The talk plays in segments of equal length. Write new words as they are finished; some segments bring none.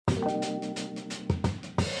I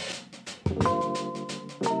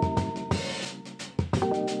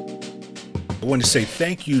want to say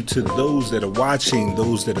thank you to those that are watching,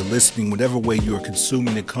 those that are listening, whatever way you are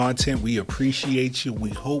consuming the content. We appreciate you.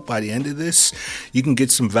 We hope by the end of this, you can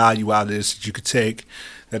get some value out of this that you could take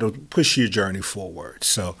that'll push your journey forward.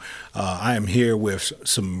 So I am here with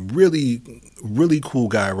some really, really cool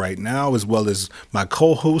guy right now, as well as my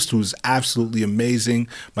co-host, who's absolutely amazing.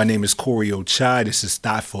 My name is Corey Ochai. This is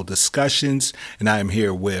Thoughtful Discussions, and I am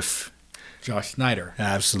here with Josh Snyder.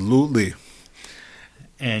 Absolutely.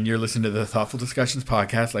 And you're listening to the Thoughtful Discussions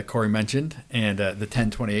podcast, like Corey mentioned, and the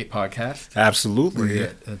 1028 podcast. Absolutely. We're here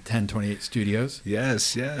at 1028 Studios.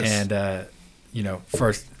 Yes. And,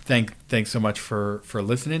 first, thanks so much for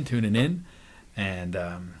listening, tuning in. And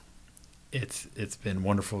it's been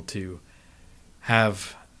wonderful to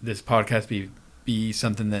have this podcast be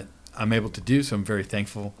something that I'm able to do. So I'm very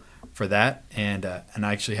thankful for that. And I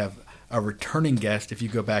actually have a returning guest. If you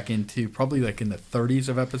go back into probably like in the 30s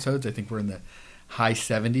of episodes, I think we're in the high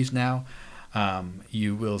 70s now,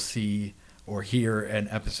 you will see or hear an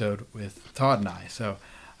episode with Todd and I. So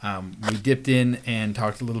we dipped in and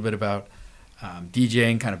talked a little bit about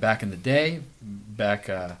DJing kind of back in the day,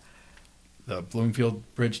 the Bloomfield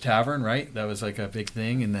Bridge Tavern, right? That was like a big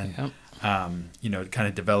thing. And then, kind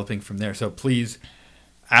of developing from there. So please,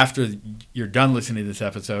 after you're done listening to this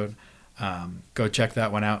episode, go check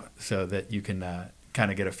that one out so that you can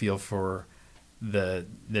kind of get a feel for the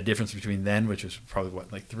difference between then, which was probably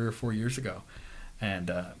like 3 or 4 years ago,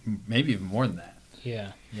 and maybe even more than that.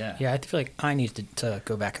 Yeah. Yeah. I feel like I need to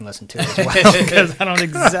go back and listen to it as well because I don't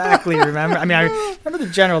exactly remember. I mean, I remember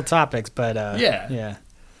the general topics, but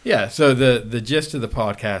yeah. So the gist of the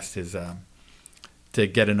podcast is to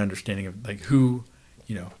get an understanding of like who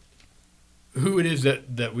it is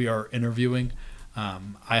that we are interviewing.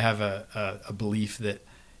 I have a belief that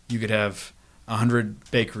you could have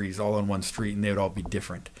 100 bakeries all on one street, and they would all be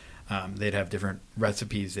different. They'd have different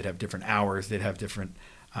recipes. They'd have different hours. They'd have different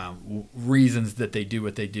reasons that they do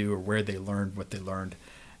what they do or where they learned what they learned.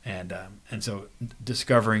 And so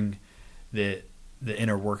discovering the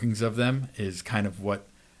inner workings of them is kind of what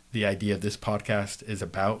the idea of this podcast is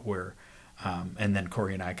about, where and then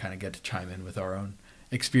Corey and I kind of get to chime in with our own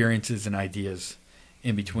experiences and ideas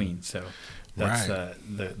in between. So that's right.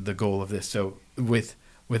 The goal of this. So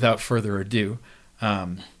without further ado,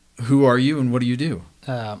 who are you and what do you do?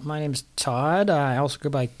 My name's Todd. I also go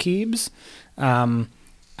by Keebs.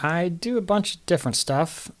 I do a bunch of different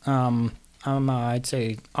stuff. I'm, I'd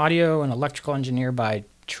say, audio and electrical engineer by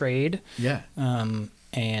trade. Yeah.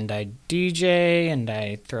 And I DJ and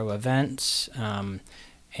I throw events. Which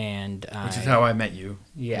is how I met you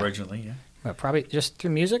originally. Yeah. Well, probably just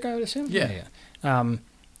through music, I would assume. Yeah. And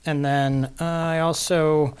then I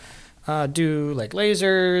also do like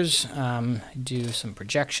lasers, do some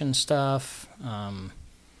projection stuff,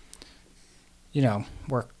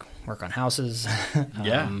 work on houses.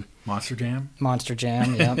 Monster Jam.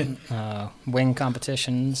 Yeah. Wing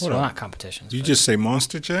competitions. Well, not competitions. Did you just say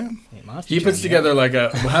Monster Jam? Yeah, Monster He Jam, puts together like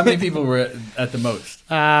how many people were at the most?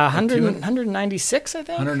 196, I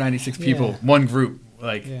think. 196 people, one group.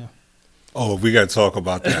 Yeah. Oh, we got to talk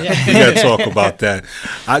about that. We got to talk about that.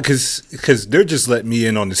 Because they're just letting me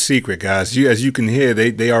in on the secret, guys. As you can hear,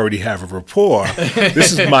 they already have a rapport.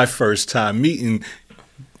 This is my first time meeting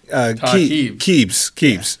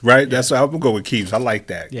Keebs, right? That's why I'm going to go with Keebs. I like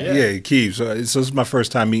that. Yeah, Keebs. So this is my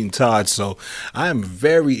first time meeting Todd. So I am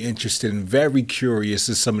very interested and very curious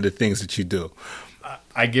in some of the things that you do.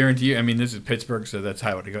 I guarantee you, I mean, this is Pittsburgh, so that's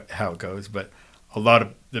how it goes. But a lot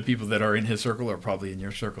of the people that are in his circle are probably in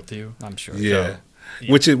your circle too, I'm sure. Yeah.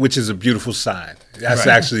 So, which is a beautiful sign. That's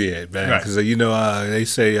actually it, man. Because they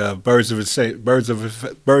say birds of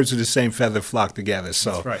the same feather flock together.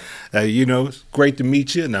 So that's right. It's great to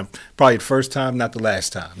meet you, and probably the first time, not the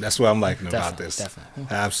last time. That's what I'm liking about this. Definitely.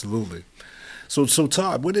 Absolutely. So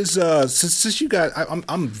Todd, what is since you got?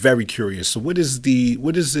 I'm very curious. So what is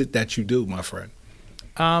it that you do, my friend?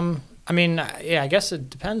 I mean, I guess it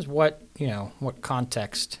depends what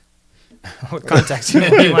context. What context you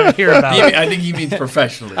want to hear about? I think he means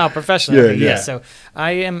professionally. Oh, professionally. Yeah. So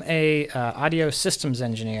I am a audio systems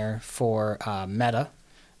engineer for Meta,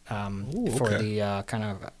 for the kind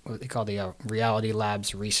of what they call the Reality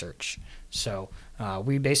Labs research. So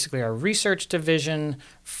we basically are a research division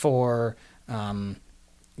for the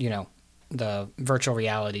virtual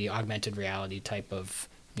reality, augmented reality type of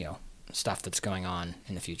stuff that's going on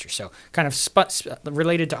in the future. So kind of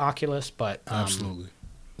related to Oculus, but absolutely,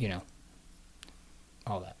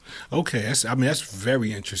 all that. Okay, that's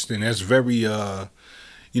very interesting. That's very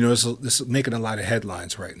you know, it's making a lot of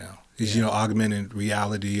headlines right now. Is you know, augmented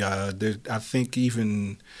reality. I think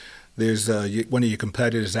even there's one of your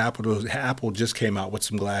competitors, Apple just came out with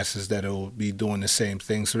some glasses that'll be doing the same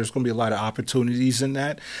thing. So there's going to be a lot of opportunities in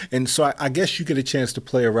that. And so I guess you get a chance to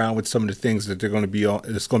play around with some of the things that they're going to be on.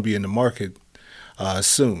 It's going to be in the market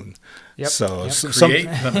soon. Yep. So yep. Create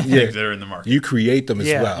some things that are in the market. You create them as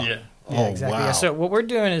well. Yeah. Yeah, exactly. Wow. Yeah, so what we're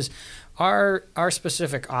doing is our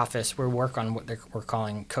specific office, we work on what we're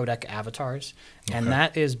calling codec avatars, and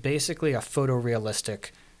that is basically a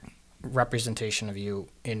photorealistic representation of you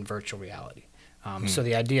in virtual reality. So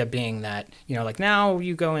the idea being that, you know, like now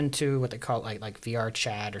you go into what they call like VR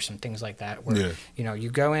chat or some things like that, where you know,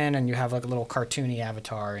 you go in and you have like a little cartoony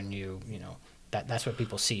avatar, and you know that's what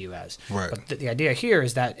people see you as. Right. But the idea here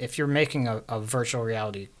is that if you're making a virtual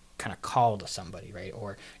reality kind of call to somebody, right,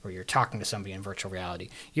 or you're talking to somebody in virtual reality,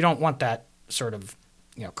 you don't want that sort of,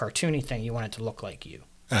 you know, cartoony thing. You want it to look like you.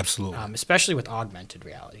 Absolutely. Especially with augmented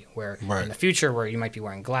reality, where in the future, where you might be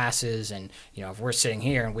wearing glasses, and you know, if we're sitting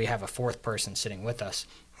here and we have a fourth person sitting with us,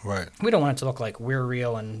 right, we don't want it to look like we're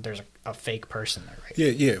real and there's a fake person there, right?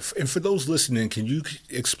 Yeah. And for those listening, can you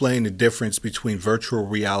explain the difference between virtual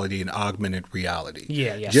reality and augmented reality?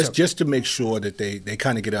 Yeah. Just to make sure that they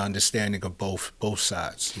kind of get an understanding of both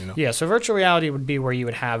sides, you know? Yeah, so virtual reality would be where you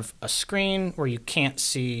would have a screen where you can't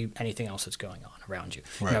see anything else that's going on around you.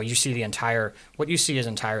 Right. You know, you see what you see is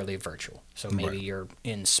entirely virtual. So maybe you're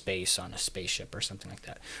in space on a spaceship or something like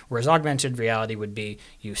that. Whereas augmented reality would be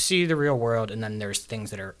you see the real world, and then there's things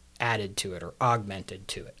that are added to it or augmented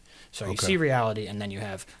to it. So you see reality, and then you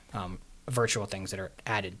have virtual things that are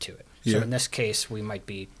added to it. So in this case, we might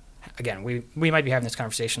be having this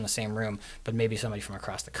conversation in the same room, but maybe somebody from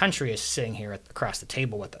across the country is sitting here across the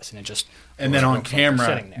table with us, and then on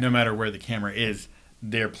camera, no matter where the camera is,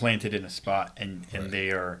 they're planted in a spot, and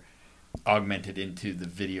they are augmented into the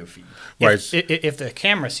video feed. If the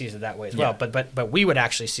camera sees it that way as well, but we would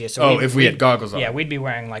actually see it. So if we had goggles on. Yeah, we'd be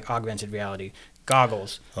wearing like augmented reality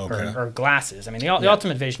goggles or glasses. I mean, the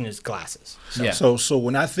ultimate vision is glasses. So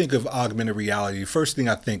when I think of augmented reality, the first thing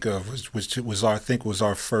I think of was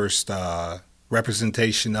our first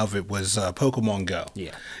representation of it was Pokemon Go.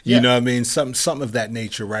 You know what I mean? Something of that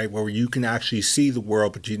nature, right? Where you can actually see the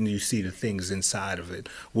world, but you see the things inside of it.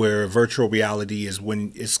 Where virtual reality is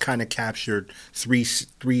when it's kind of captured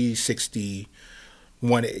 360.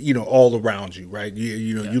 You know, all around you, right?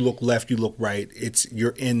 You know, you look left, you look right.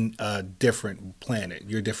 You're in a different planet,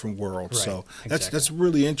 you're a different world. Right, so that's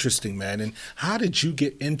really interesting, man. And how did you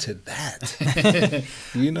get into that?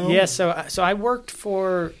 You know? Yeah. So I worked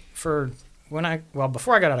for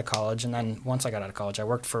before I got out of college, and then once I got out of college, I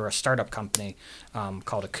worked for a startup company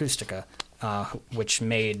called Acoustica, which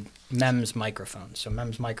made MEMS microphones. So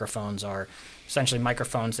MEMS microphones are essentially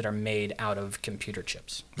microphones that are made out of computer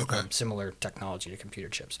chips. Similar technology to computer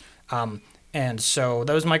chips. And so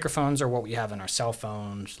those microphones are what we have in our cell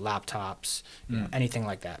phones, laptops, you know, anything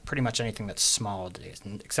like that. Pretty much anything that's small today,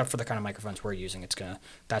 except for the kind of microphones we're using. It's gonna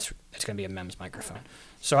be a MEMS microphone.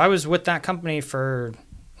 So I was with that company for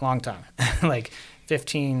a long time, like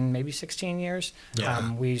 15, maybe 16 years.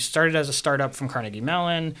 We started as a startup from Carnegie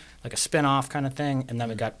Mellon, like a spin-off kind of thing, and then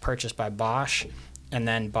we got purchased by Bosch. And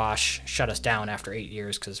then Bosch shut us down after 8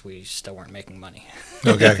 years because we still weren't making money.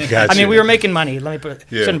 Okay, gotcha. I mean, we were making money. Shouldn't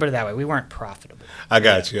put it that way. We weren't profitable. I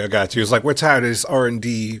got you. It's like we're tired of this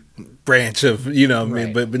R&D branch of, you know what I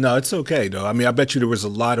mean? But no, it's okay, though. I mean, I bet you there was a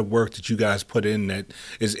lot of work that you guys put in that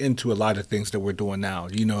is into a lot of things that we're doing now.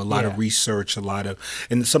 You know, a lot of research,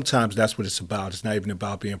 and sometimes that's what it's about. It's not even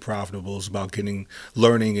about being profitable. It's about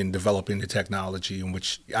learning and developing the technology, in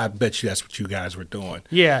which I bet you that's what you guys were doing.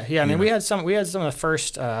 Yeah. I mean, we had some of the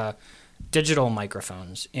first digital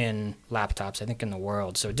microphones in laptops, I think, in the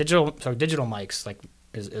world. So digital mics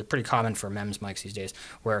is pretty common for MEMS mics these days,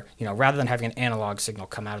 where, you know, rather than having an analog signal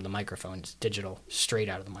come out of the microphone, it's digital straight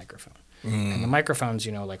out of the microphone. And the microphone's,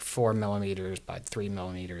 you know, like 4 millimeters by 3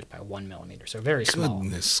 millimeters by 1 millimeter, so very small.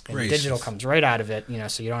 Goodness and gracious. Digital comes right out of it, you know,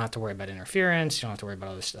 so you don't have to worry about interference. You don't have to worry about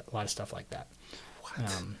a lot of stuff like that.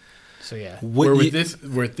 So yeah.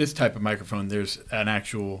 With this type of microphone, there's an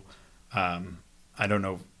actual I don't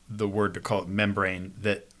know the word to call it, membrane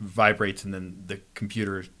that vibrates, and then the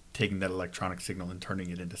computer is taking that electronic signal and turning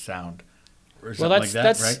it into sound. Well, that's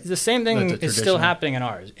right? The same thing is still happening in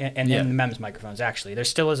ours, and in the MEMS microphones, actually. There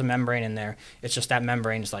still is a membrane in there. It's just that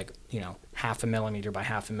membrane is like, you know, 0.5 millimeter by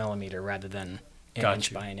 0.5 millimeter rather than an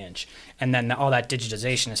inch by an inch. And then all that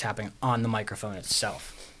digitization is happening on the microphone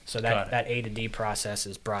itself. So that A to D process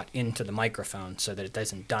is brought into the microphone so that it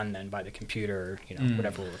isn't done then by the computer or,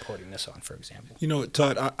 whatever we're recording this on, for example.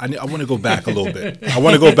 Todd, I want to go back a little bit.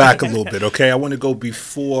 Okay? I want to go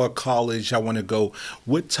before college. I want to go,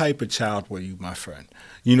 what type of child were you, my friend?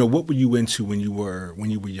 What were you into when you were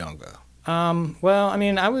younger? Well, I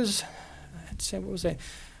mean, I'd say, what was it?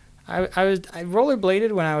 I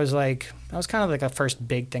rollerbladed when I was kind of like the first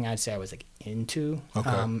big thing I'd say I was like into,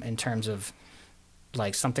 in terms of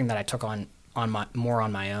like something that I took on more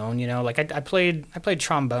on my own, like I played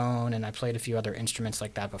trombone and I played a few other instruments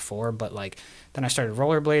like that before, but like then I started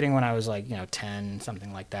rollerblading when I was like, 10,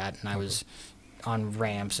 something like that. And I was on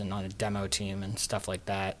ramps and on a demo team and stuff like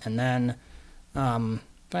that. And then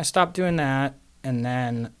I stopped doing that. And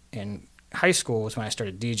then in high school was when I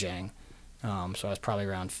started DJing. So I was probably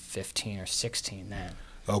around 15 or 16 then.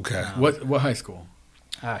 Okay. What high school?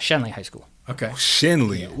 Shenley High School. Okay.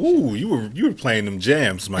 Shenley. Yeah. Ooh, you were playing them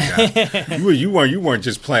jams, my guy. you weren't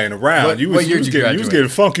just playing around. What year did you graduate? You was getting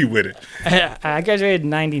funky with it. I graduated in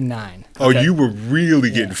 99. Oh, okay. You were really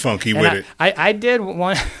getting funky with it. I did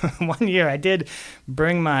one year. I did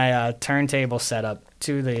bring my turntable setup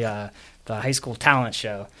to the high school talent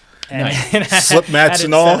show. And, nice. And slip mats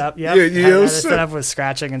and all. Yep. Yeah, had it set up with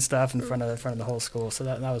scratching and stuff in front of the whole school. So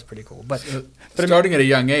that was pretty cool. But starting at a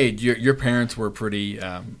young age, your parents were pretty,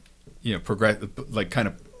 progressive, like kind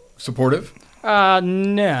of supportive.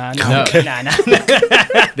 No. Okay. No.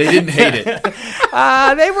 They didn't hate it.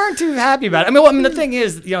 They weren't too happy about it. I mean, the thing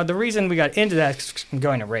is, the reason we got into that is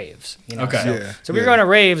going to raves. Okay. So we were going to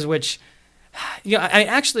raves, which,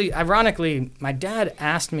 actually, ironically, my dad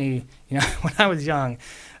asked me, when I was young.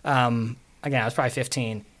 Again, I was probably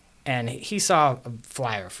 15, and he saw a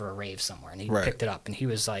flyer for a rave somewhere, and he picked it up, and he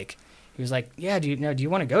was like, yeah, do you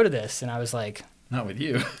want to go to this? And I was like, not with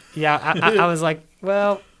you. Yeah, I was like,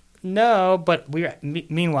 well, no, but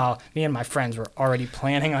meanwhile, me and my friends were already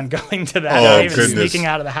planning on going to that rave and sneaking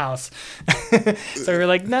out of the house. So we were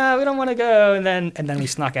like, no, we don't want to go, and then we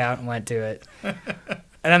snuck out and went to it.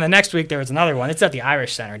 And then the next week there was another one. It's at the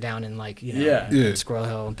Irish Center down in in Squirrel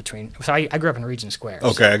Hill in between. So I grew up in Regent Square.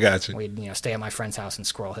 Okay, I got you. We'd stay at my friend's house in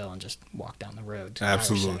Squirrel Hill and just walk down the road to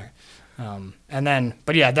Absolutely. the Irish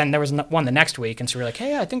Center. Then there was one the next week, and so we were like,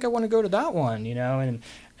 hey, I think I want to go to that one, and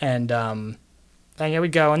then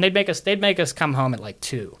we'd go, and they'd make us come home at like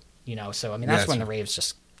 2, So I mean that's when the rave's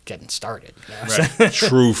just getting started. Right.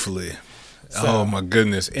 Truthfully. So, oh my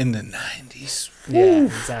goodness! In the 90s. Yeah,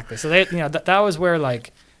 exactly. So they, that was where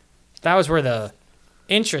the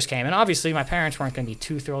interest came, and obviously my parents weren't going to be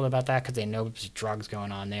too thrilled about that because they know there's drugs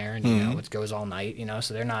going on there, and it goes all night,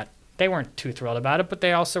 So they weren't too thrilled about it, but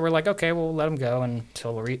they also were like, okay, we'll let them go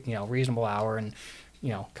until a reasonable hour, and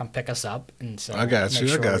come pick us up, and so I got you.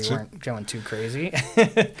 We weren't going too crazy.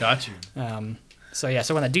 Got you. So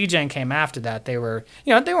when the DJing came after that, they were,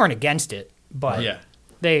 they weren't against it, but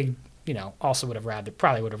they. Also would have rather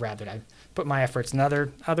I put my efforts in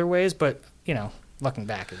other ways, but looking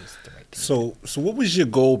back, it was the right thing. So what was your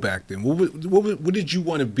goal back then? What did you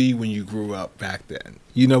want to be when you grew up back then?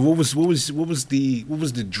 What was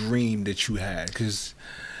the dream that you had? Because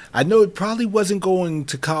I know it probably wasn't going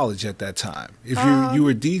to college at that time. If you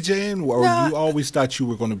were DJing, or you always thought you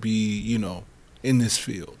were going to be in this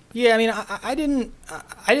field. Yeah, I mean, I didn't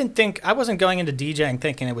think I wasn't going into DJing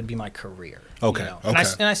thinking it would be my career. Okay. And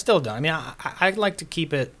I still don't. I mean, I like to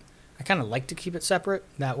keep it. I kind of like to keep it separate.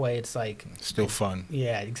 That way, it's like still fun.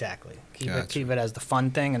 Yeah, exactly. Keep it as the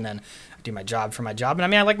fun thing, and then I do my job for my job. And I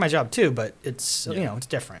mean, I like my job too, but it's it's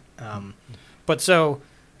different. But so,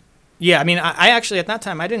 yeah, I mean, I actually at that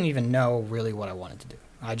time I didn't even know really what I wanted to do.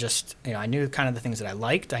 I just I knew kind of the things that I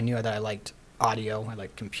liked. I knew that I liked audio. I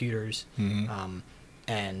liked computers. Mm-hmm.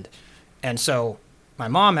 And so my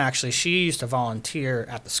mom actually, she used to volunteer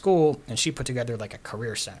at the school, and she put together like a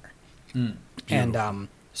career center. And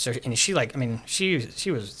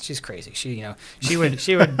she's crazy. She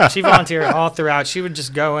volunteered all throughout. She would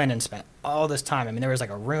just go in and spend all this time. I mean, there was like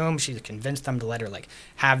a room. She convinced them to let her like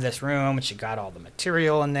have this room, and she got all the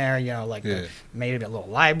material in there. Made a little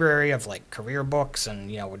library of like career books,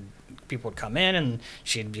 and people would come in, and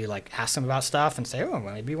she'd be like, ask them about stuff and say, oh,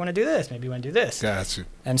 well, maybe you want to do this, maybe you want to do this. Gotcha.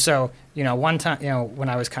 And so, one time, when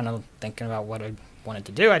I was kind of thinking about what I wanted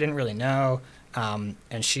to do, I didn't really know. And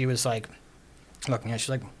she was like, looking at it, she's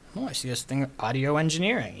like, oh, I see this thing, audio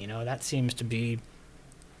engineering, that seems to be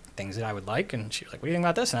things that I would like. And she was like, what do you think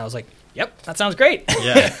about this? And I was like, yep, that sounds great.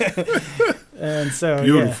 Yeah. And so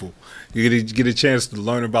beautiful. You get a chance to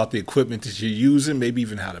learn about the equipment that you're using, maybe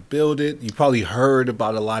even how to build it. You probably heard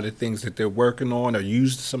about a lot of things that they're working on or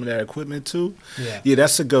used some of that equipment too. Yeah,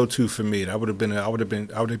 That's a go-to for me. I would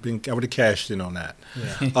have cashed in on that.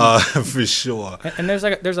 Yeah. For sure. And there's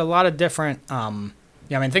a lot of different. I mean,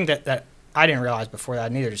 I think that I didn't realize before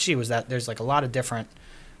that, neither did she, was that there's like a lot of different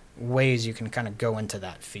ways you can kind of go into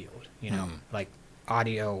that field. Like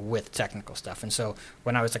audio with technical stuff. And so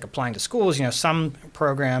when I was like applying to schools, some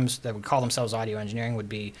programs that would call themselves audio engineering would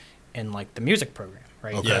be in like the music program,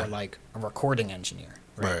 right? Okay. Or like a recording engineer,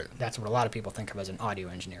 right? That's what a lot of people think of as an audio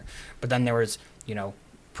engineer. But then there was,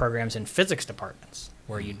 programs in physics departments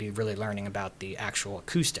where you'd be really learning about the actual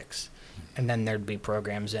acoustics. And then there'd be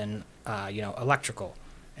programs in, electrical.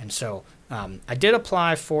 And so I did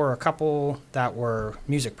apply for a couple that were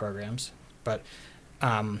music programs, but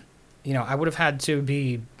I would have had to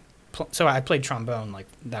be. So I played trombone like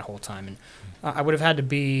that whole time, and I would have had to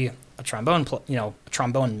be a trombone, a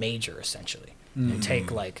trombone major essentially, and take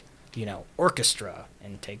like orchestra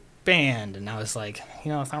and take band. And I was like, it's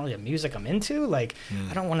not really a music I'm into. Like,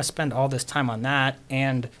 I don't want to spend all this time on that.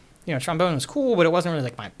 And trombone was cool, but it wasn't really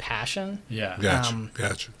like my passion. Yeah,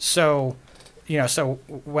 Gotcha. So, so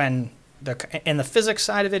when the physics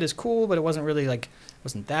side of it is cool, but it wasn't really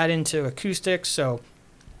wasn't that into acoustics. So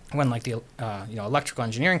when like the electrical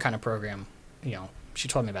engineering kind of program, she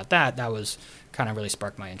told me about that was kind of really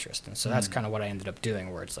sparked my interest. And so that's kind of what I ended up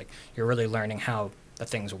doing, where it's like you're really learning how the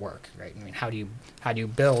things work, right? I mean, how do you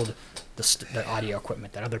build the audio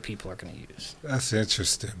equipment that other people are going to use? That's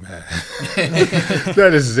interesting, man.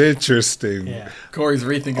 That is interesting. Yeah. Corey's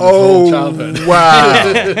rethinking his whole childhood.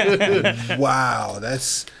 Wow. Wow.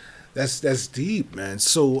 That's deep, man.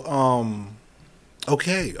 So,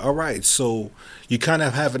 okay. All right. So you kind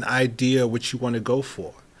of have an idea what you want to go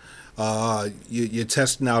for. You're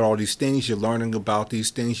testing out all these things. You're learning about these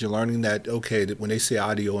things. You're learning that, okay, that when they say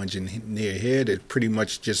audio engineer here, that pretty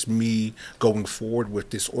much just me going forward with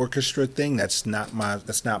this orchestra thing. That's not my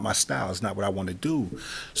style. It's not what I want to do.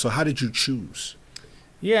 So how did you choose?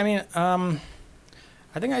 Yeah, I mean,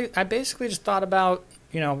 I think I basically just thought about,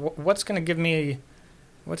 what's going to give me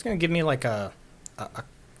like a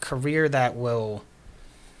career that will,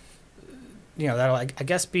 that'll, I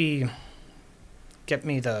guess, get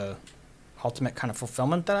me the ultimate kind of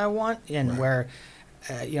fulfillment that I want, and where,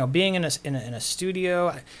 being in a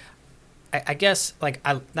studio, I guess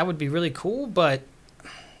that would be really cool. But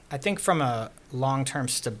I think from a long-term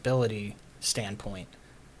stability standpoint,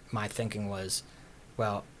 my thinking was,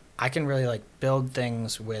 well, I can really build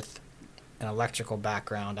things with an electrical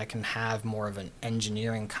background. I can have more of an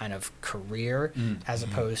engineering kind of career as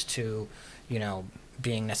opposed to,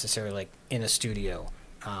 being necessarily in a studio,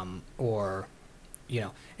 or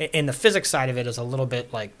in the physics side of it is a little bit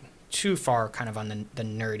too far kind of on the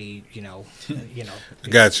nerdy,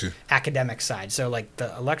 Got you. academic side. So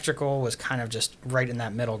the electrical was kind of just right in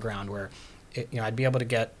that middle ground where, I'd be able to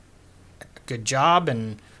get a good job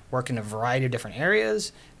and work in a variety of different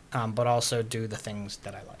areas, but also do the things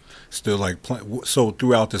that I like. Still so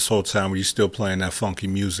throughout this whole time, were you still playing that funky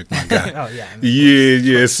music, my guy? Oh yeah.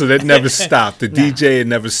 Yeah. So that never stopped. The No. DJ had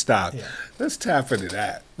never stopped. Yeah. Let's tap into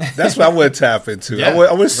that. That's what I want to tap into. Yeah. I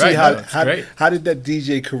want to see Right. how did that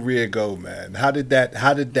DJ career go, man? How did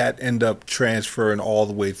that end up transferring all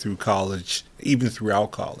the way through college, even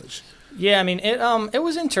throughout college? Yeah, I mean it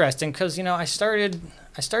was interesting because I started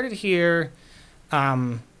here,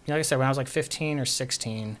 like I said, when I was 15 or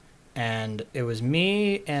 16, and it was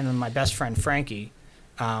me and my best friend Frankie,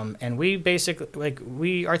 and we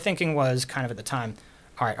basically our thinking was kind of at the time,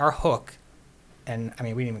 all right, our hook, and I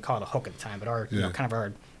mean we didn't even call it a hook at the time, but our kind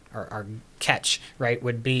of our catch, right,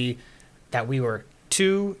 would be that we were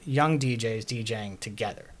two young DJs DJing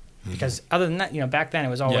together, because other than that, back then it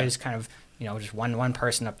was always kind of just one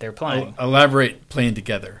person up there playing. Elaborate playing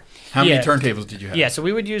together. How many turntables did you have? Yeah, so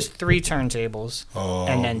we would use 3 turntables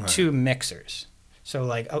and then 2 mixers. So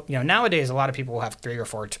nowadays a lot of people will have 3 or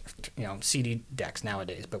 4 CD decks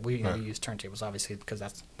nowadays, but we use turntables obviously because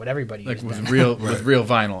that's what everybody used with then. real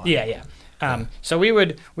vinyl on it. Yeah. So we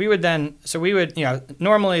would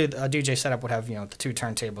normally a DJ setup would have the 2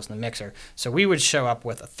 turntables and the mixer. So we would show up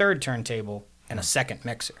with a 3rd turntable and a 2nd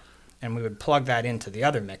mixer, and we would plug that into the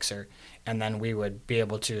other mixer, and then we would be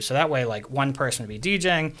able to. So that way, like one person would be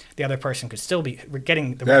DJing, the other person could still be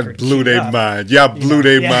getting the record. That blew their up. mind. Y'all blew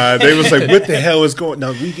their mind. They was like, "What the hell is going?"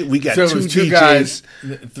 No, we got So it two was two DJs. guys,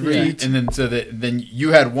 three, and then then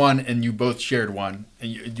you had one, and you both shared one,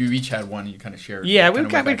 and you each had one, and you kind of shared. Yeah, we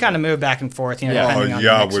kind of moved back and forth. You know, Oh, depending on the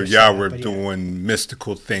y'all mixer were setup, but yeah. doing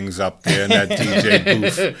mystical things up there in that DJ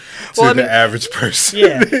booth to Well, I the mean, average person.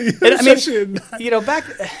 Yeah, and, I Such mean, you know, back.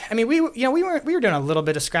 I mean, we were doing a little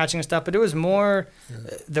bit of scratching and stuff, but it was more.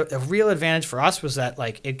 The real advantage for us was that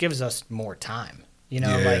like it gives us more time. You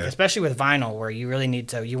know, Yeah. like especially with vinyl, where you really need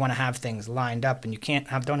to, you want to have things lined up, and you don't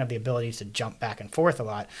have the ability to jump back and forth a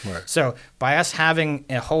lot. Right. So by us having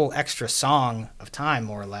a whole extra song of time,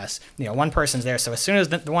 more or less, you know, one person's there. So as soon as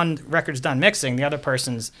the one record's done mixing, the other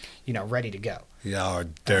person's, you know, ready to go. Y'all are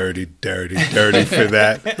dirty for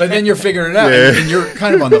that. But then you're figuring it out, Yeah. and you're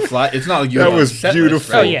kind of on the fly. It's not like you That have a was set beautiful. list,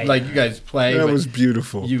 right? Oh, yeah. Like you guys play. That but was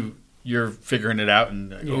beautiful. You're figuring it out,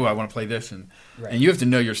 and Yeah. oh, I want to play this, and Right. and you have to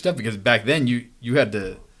know your stuff, because back then you had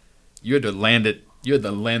to land it. You had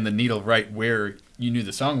to land the needle right where you knew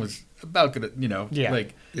the song was about gonna, you know, Yeah.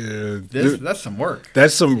 like Yeah, that's some work.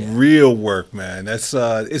 that's some real work, man. That's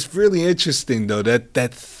it's really interesting though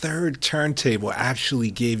that third turntable actually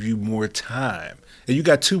gave you more time, and you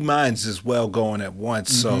got two minds as well going at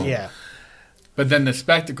once. So Yeah. But then the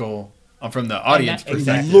spectacle from the audience that- it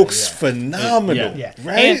perspective. exactly. looks Yeah. phenomenal, Yeah.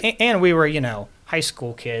 right? And we were, you know, high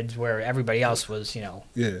school kids where everybody else was, you know,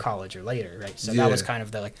 Yeah. college or later, right? So Yeah. that was kind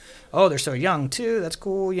of the like, oh, they're so young too. That's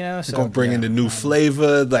cool, you know. They're So gonna bring in the new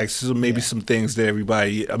flavor, like so maybe some things that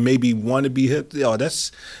everybody maybe want to be hip. Oh,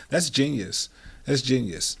 that's genius. That's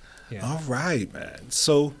genius. Yeah. All right, man.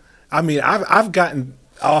 So I mean, I've gotten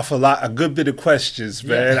off a good bit of questions,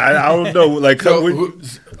 man. I don't know, like So,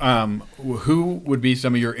 who would be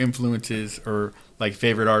some of your influences or like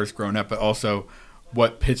favorite artists growing up, but also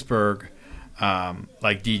what Pittsburgh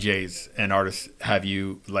like DJs and artists have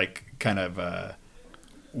you like kind of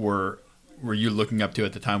were you looking up to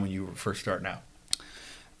at the time when you were first starting out?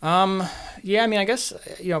 Yeah, I mean, I guess,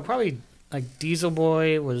 you know, probably like Diesel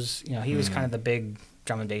Boy was, you know, he was kind of the big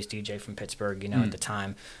drum and bass DJ from Pittsburgh, you know, at the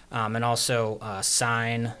time. And also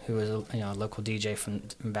Sign, who was a, you know, a local DJ from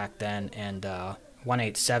back then, and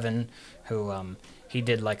 187, who he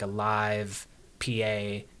did like a live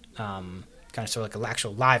PA, kind of sort of like an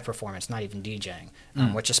actual live performance, not even DJing,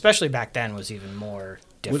 which especially back then was even more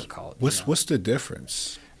difficult. what's the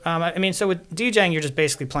difference? I mean, so with DJing, you're just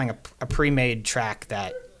basically playing a pre-made track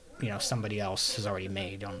that, you know, somebody else has already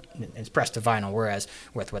made it's pressed to vinyl, whereas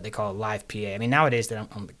with what they call a live PA, I mean, nowadays they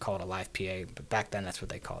don't call it a live PA, but back then that's what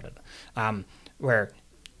they called it, where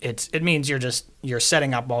it means you're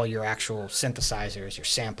setting up all your actual synthesizers, your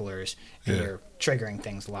samplers, and you're triggering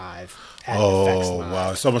things live, adding effects Oh live.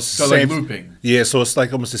 wow! It's almost So the like same. looping. Yeah, so it's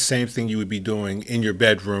like almost the same thing you would be doing in your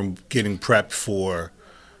bedroom, getting prepped for.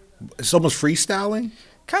 It's almost freestyling.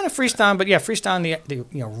 Kind of freestyle, but yeah, freestyling the you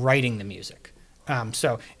know, writing the music.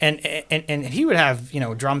 So and he would have, you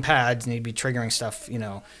know, drum pads, and he'd be triggering stuff, you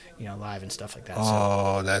know, live and stuff like that. So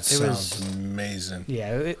Oh, that it was- sounds amazing.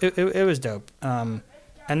 yeah, it was dope.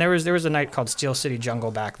 And there was a night called Steel City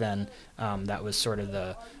Jungle back then. That was sort of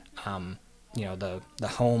the you know, the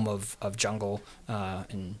home of jungle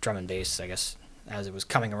and drum and bass, I guess, as it was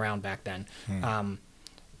coming around back then.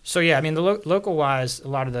 So yeah, I mean, the local wise, a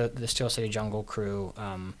lot of the Steel City Jungle crew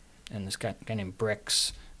and this guy named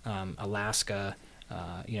Bricks, Alaska,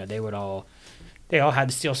 you know, they all had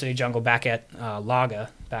the Steel City Jungle back at Laga,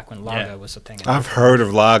 back when Laga was a thing. I've heard of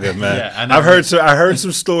Laga, man. Yeah, I know. I heard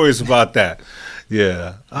some stories about that.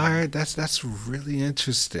 Yeah. All right, that's really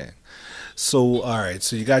interesting. So all right,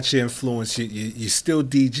 so you got your influence. You're still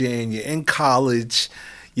DJing. You're in college.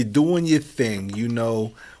 You're doing your thing. You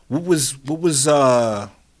know, what was the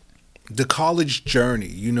college journey?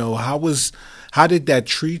 You know, how did that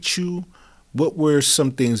treat you? What were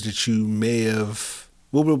some things that you may have?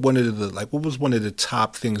 What was one of the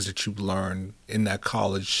top things that you learned in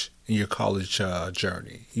your college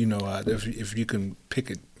journey? You know, if you can pick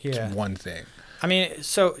it to one thing. I mean,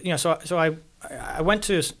 so I went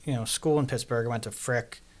to, you know, school in Pittsburgh. I went to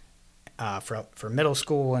Frick for middle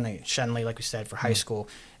school, and then Shenley, like we said, for high school.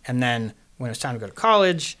 And then when it was time to go to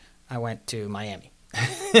college, I went to Miami.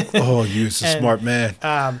 Oh, you're a smart man.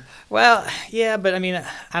 Well, yeah, but I mean,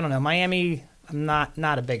 I don't know. Miami, I'm not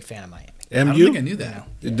a big fan of Miami. I don't MU? think I knew that.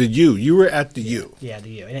 The U. You were at the U. Yeah, the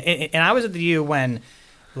U. And I was at the U when,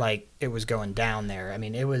 like, it was going down there. I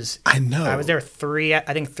mean, it was. I know. I was there three out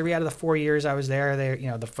of the 4 years I was there. They, you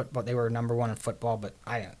know, the football. They were number one in football, but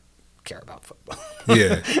I didn't care about football.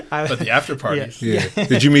 Yeah. But the after parties. Yeah.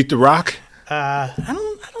 Did you meet The Rock? I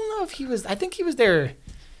don't know if he was. I think he was there.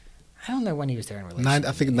 I don't know when he was there in relation.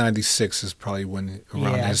 I think 96 is probably when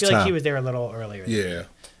around yeah, his I feel time. like he was there a little earlier. Yeah.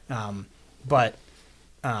 But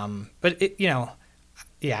it,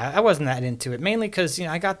 yeah, I wasn't that into it, mainly because,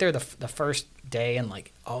 I got there the first day and,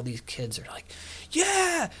 like, all these kids are like,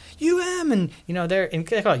 yeah, UM, and,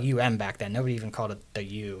 they called it UM back then. Nobody even called it the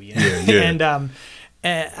U, Yeah, yeah. And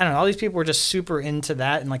I don't know, all these people were just super into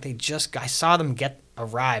that, and, like, I saw them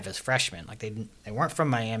arrive as freshmen. Like, they weren't from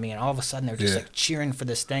Miami, and all of a sudden they were just, like, cheering for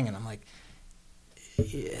this thing, and I'm like,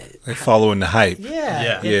 They're following the hype.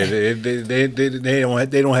 yeah. Yeah,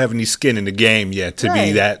 they don't have any skin in the game yet to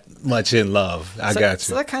be that much in love. I got you.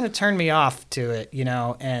 So that kind of turned me off to it,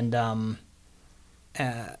 and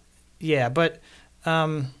yeah, but I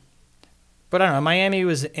don't know. Miami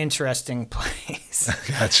was an interesting place. I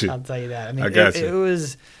got you. I'll tell you that. I mean, I got you. It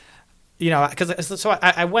was, because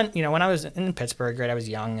I went, when I was in Pittsburgh, right? I was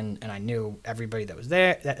young and I knew everybody that was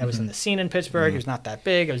there. That was in the scene in Pittsburgh. It was not that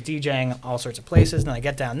big. I was DJing all sorts of places, and I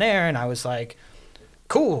get down there, and I was like,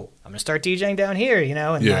 cool. I'm gonna start DJing down here,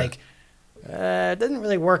 and like. It doesn't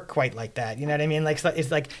really work quite like that. You know what I mean? Like, it's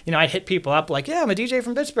like, I hit people up like, yeah, I'm a DJ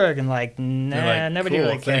from Pittsburgh. And like, nah, like, nobody cool,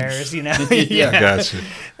 really cares, thanks. Yeah, I got you.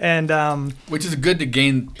 And, which is good to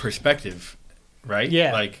gain perspective, right?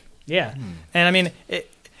 Yeah. Like, yeah. And I mean,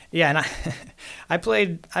 and I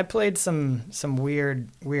played some weird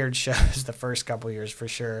shows the first couple of years for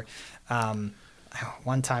sure.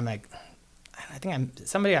 One time I think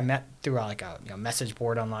somebody I met through like a message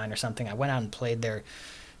board online or something. I went out and played their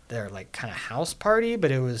like kind of house party,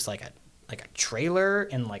 but it was like a trailer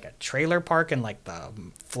in like a trailer park in like the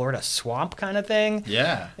Florida swamp kind of thing.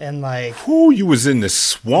 yeah. And like, Who you was in the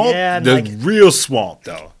swamp? Yeah, the like- real swamp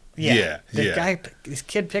though. yeah, Yeah. This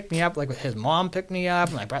kid picked me up, like his mom picked me up,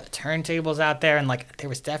 and I brought the turntables out there, and like there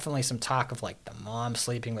was definitely some talk of like the mom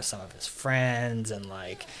sleeping with some of his friends, and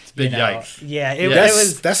like big yikes. Yeah, Yeah. it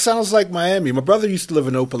was. That sounds like Miami. My brother used to live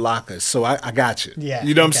in Opelika, so I got you. Yeah,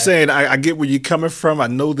 You know what I'm okay. saying? I get where you're coming from. I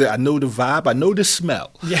know the vibe. I know the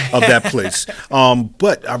smell Yeah. of that place.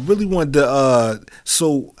 But I really wanted to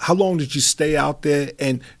so how long did you stay out there?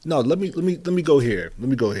 And no, let me go here. Let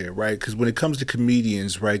me go here, right? Because when it comes to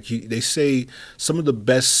comedians, right, they say some of the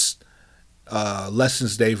best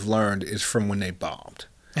lessons they've learned is from when they bombed.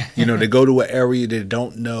 They go to an area they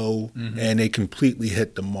don't know, and they completely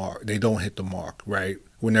hit the mark. They don't hit the mark, right?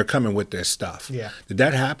 When they're coming with their stuff. Yeah. Did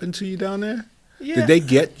that happen to you down there? Yeah. Did they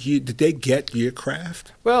get you? Did they get your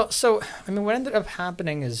craft? Well, so I mean, what ended up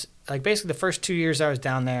happening is like basically the first 2 years I was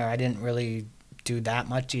down there, I didn't really do that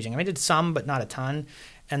much DJing. I mean, I did some, but not a ton.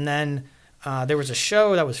 And then there was a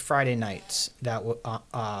show that was Friday nights, that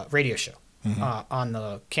radio show on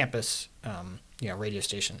the campus, radio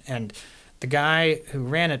station. And the guy who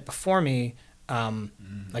ran it before me,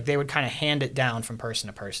 like they would kind of hand it down from person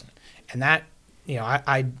to person, and that.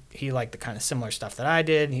 He liked the kind of similar stuff that I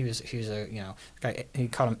did. He was a guy. He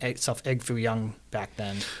called himself Egg Foo Young back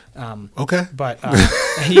then. Okay. But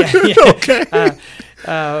yeah. Okay.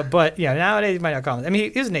 But nowadays you might not call him. I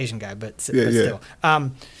mean, he was an Asian guy, but Yeah. still.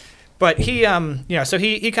 But he, so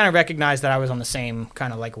he kind of recognized that I was on the same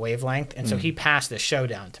kind of like wavelength, and so he passed this show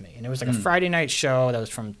down to me, and it was like a Friday night show that was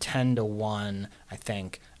from 10 to 1, I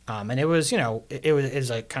think, and it was, it was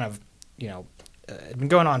like kind of, it'd been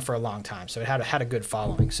going on for a long time, so it had a good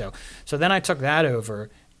following. So then I took that over,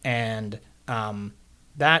 and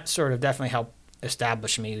that sort of definitely helped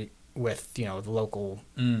establish me with the local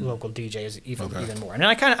DJs even more. And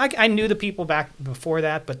I knew the people back before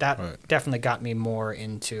that, but that definitely got me more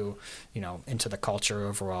into into the culture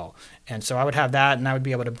overall. And so I would have that, and I would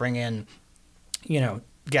be able to bring in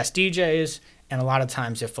guest DJs, and a lot of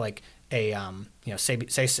times if like a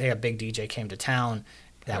say a big DJ came to town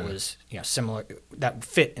that was similar, that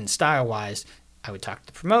fit in style wise, I would talk to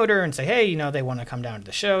the promoter and say, hey, they want to come down to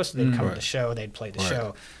the show. So they'd come to the show, they'd play the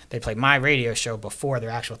show. They'd play my radio show before their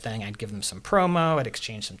actual thing. I'd give them some promo, I'd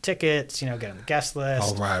exchange some tickets, get on the guest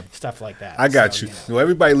list, stuff like that. I got you. Well,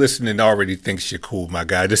 everybody listening already thinks you're cool, my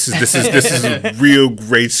guy. This is real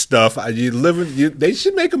great stuff. They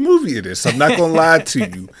should make a movie of this. I'm not gonna lie to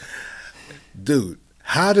you, dude.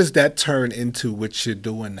 How does that turn into what you're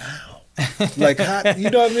doing now? Like, you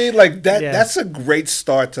know what I mean? Like that. Yeah. That's a great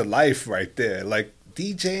start to life right there. Like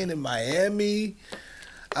DJing in Miami.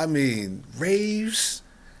 I mean, raves.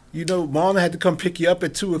 Mom had to come pick you up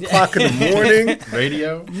at 2:00 in the morning.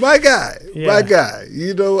 Radio. My guy.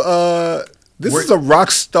 This is a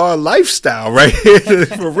rock star lifestyle right here.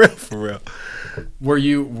 For real. Were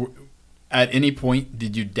you, at any point,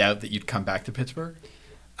 did you doubt that you'd come back to Pittsburgh?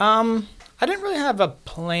 I didn't really have a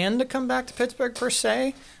plan to come back to Pittsburgh per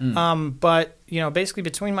se, but basically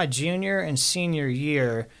between my junior and senior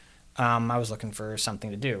year, I was looking for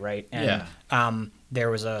something to do, right? And there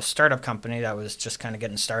was a startup company that was just kind of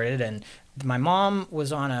getting started, and my mom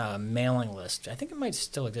was on a mailing list. I think it might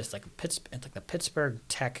still exist, like the Pittsburgh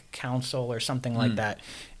Tech Council or something like that.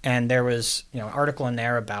 And there was, an article in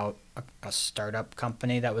there about a startup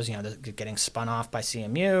company that was, getting spun off by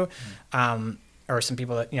CMU, or some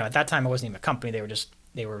people that, at that time it wasn't even a company.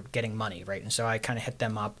 They were getting money, right? And so I kind of hit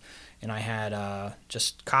them up, and I had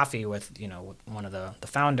just coffee with, with one of the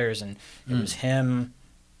founders, and it was him,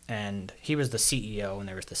 and he was the CEO, and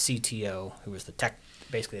there was the CTO, who was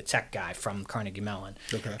basically the tech guy from Carnegie Mellon.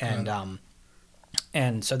 Okay.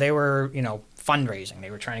 And so they were, fundraising.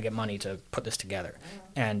 They were trying to get money to put this together.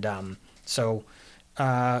 And so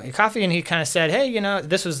coffee, and he kind of said, hey,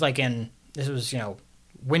 this was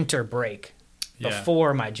winter break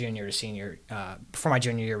before my junior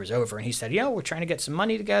year was over. And he said, we're trying to get some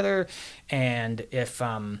money together. And if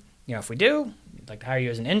we do, I'd like to hire you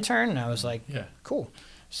as an intern. And I was like, cool.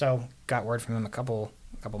 So got word from him a couple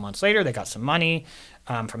months later. They got some money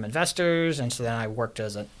from investors, and so then I worked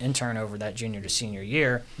as an intern over that junior to senior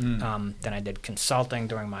year. Then I did consulting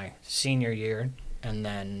during my senior year, and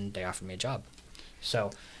then they offered me a job.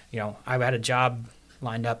 So, I had a job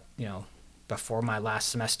lined up, before my last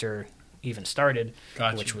semester even started,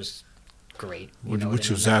 which was great. Which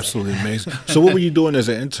was absolutely amazing. So what were you doing as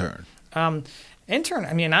an intern?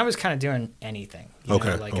 Intern, I was kind of doing anything.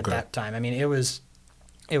 At that time. It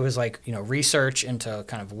was like, research into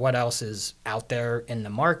kind of what else is out there in the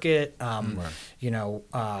market,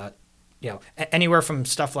 anywhere from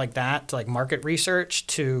stuff like that to like market research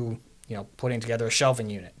to, putting together a shelving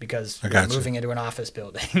unit because we're moving into an office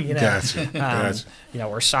building, Gotcha.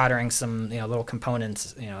 Or soldering some, little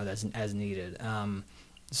components, as needed.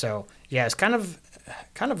 It's kind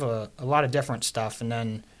of a lot of different stuff. And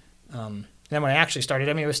then when I actually started,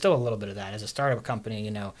 it was still a little bit of that as a startup company,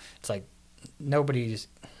 it's like nobody's,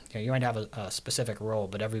 you might have a specific role,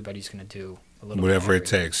 but everybody's going to do a little whatever bit it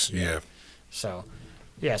takes. Yeah. So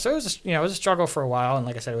it was, it was a struggle for a while. And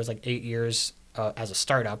like I said, it was like 8 years as a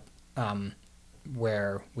startup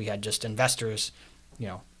where we had just investors,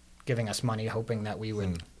 giving us money, hoping that we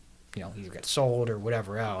would, either get sold or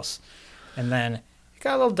whatever else. And then it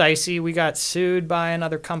got a little dicey. We got sued by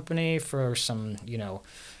another company for some,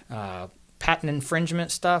 patent infringement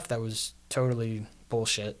stuff that was totally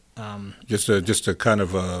bullshit. Just a kind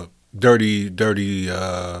of a dirty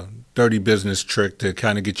business trick to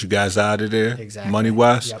kind of get you guys out of there, exactly. Money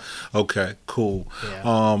wise. Yep. Okay, cool.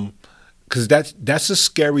 Yeah. Because that's a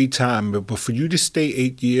scary time, but for you to stay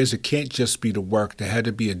 8 years, it can't just be the work. There had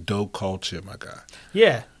to be a dope culture, my guy.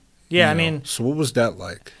 Yeah. So what was that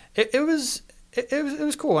like? It was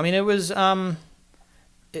cool. It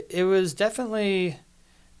was definitely,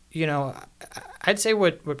 I'd say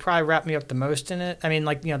what would probably wrap me up the most in it.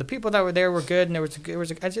 The people that were there were good, and I'd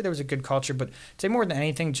say there was a good culture, but I'd say more than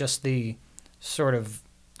anything, just the sort of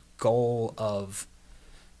goal of,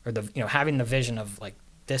 or the having the vision of like,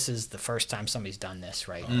 this is the first time somebody's done this,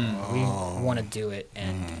 right? We want to do it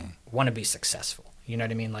and want to be successful. You know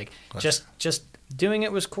what I mean? Like just doing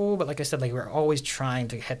it was cool, but like I said, like we're always trying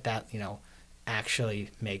to hit that,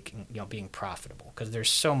 actually making, being profitable, because there's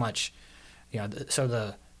so much,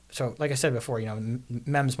 So like I said before,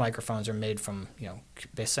 MEMS microphones are made from,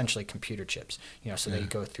 essentially computer chips. So they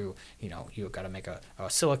go through, you've got to make a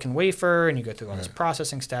silicon wafer, and you go through all these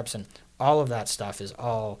processing steps, and all of that stuff is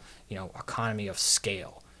all, economy of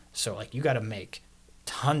scale. So like you got to make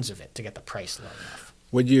tons of it to get the price low enough.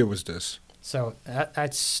 What year was this? So I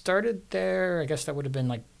started there, I guess that would have been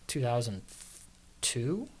like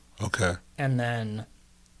 2002. Okay. And then,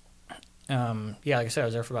 like I said, I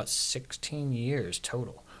was there for about 16 years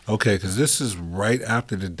total. Okay, because this is right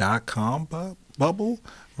after the dot-com bubble,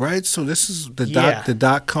 right? So this is the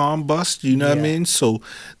dot-com bust, you know what I mean? So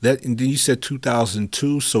that, and then you said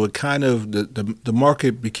 2002, so it kind of, the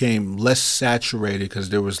market became less saturated because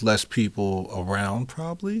there was less people around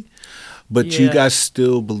probably. But you guys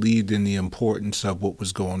still believed in the importance of what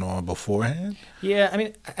was going on beforehand? Yeah,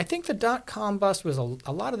 I think the dot-com bust was, a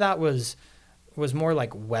lot of that was more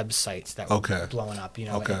like websites that were blowing up,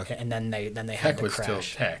 and then they had the crash. Was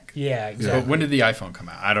still tech. Yeah, exactly. But when did the iPhone come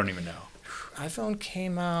out? I don't even know. iPhone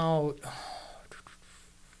came out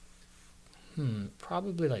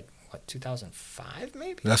probably like what, 2005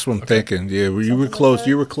 maybe? That's what I'm thinking. Yeah, you were Something like close. that.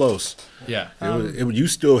 You were close. Yeah. You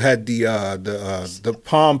still had the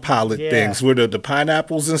Palm Pilot Yeah. things with the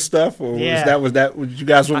pineapples and stuff, or Yeah. was that what you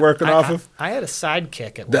guys were working off of? I had a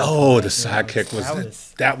sidekick at The one point,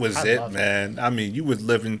 sidekick that was I it, loved man. I mean, you were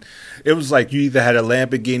living. It was like you either had a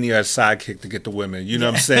Lamborghini or a sidekick to get the women. You know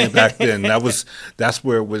what I'm saying? Back then, that's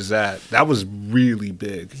where it was at. That was really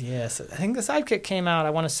big. Yes, I think the sidekick came out.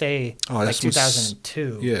 I want to say like that's when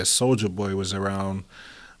 2002. Yeah, Soldier Boy was around.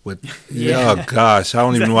 With Yeah. oh gosh, I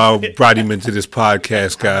don't even know why I brought him into this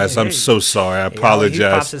podcast, guys. I'm so sorry. I He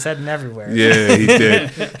apologize. pops his head in everywhere. Yeah, he did.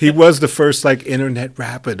 He was the first like internet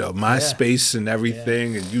rapper though. MySpace and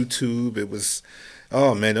everything and YouTube. It was,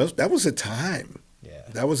 oh man, that was a time. Yeah.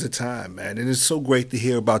 That was a time, man. And it's so great to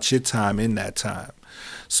hear about your time in that time.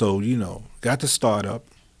 So, got the startup.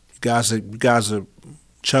 You guys are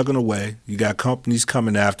chugging away. You got companies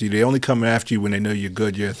coming after you. They only come after you when they know you're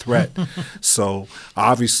good, you're a threat. So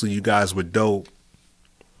obviously you guys were dope.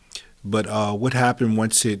 But what happened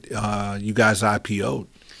once you guys IPO'd,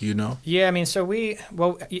 Yeah, I mean, so we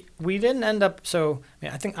didn't end up. So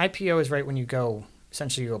I think IPO is right when you go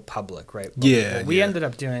essentially you go public, right? But Yeah. What we yeah. ended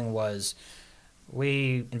up doing was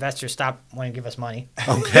investors stopped wanting to give us money.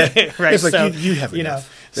 Okay. Right. It's like so you have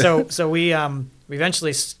enough. so we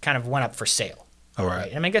eventually kind of went up for sale. All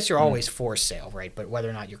right. And I guess you're always for sale, right? But whether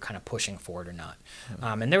or not you're kind of pushing for it or not.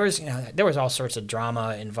 And there was all sorts of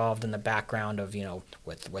drama involved in the background of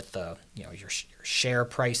with the your share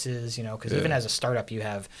prices, because even as a startup you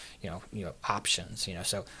have options,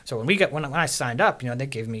 so when I signed up, they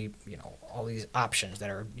gave me all these options that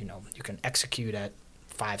are you can execute at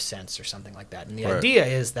 5 cents or something like that. And the idea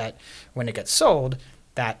is that when it gets sold,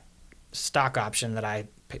 that stock option that I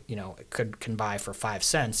can buy for 5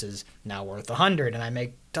 cents is now worth 100, and I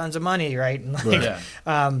make tons of money, right? And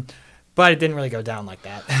but it didn't really go down like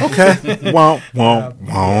that. Okay.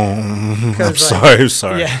 I'm sorry.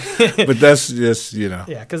 Yeah. But that's just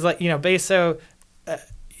Yeah, because so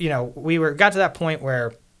we got to that point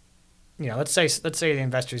where let's say the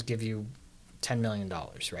investors give you $10 million,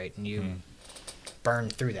 right, and you burn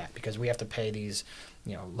through that because we have to pay these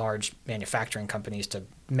large manufacturing companies to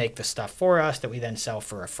make the stuff for us that we then sell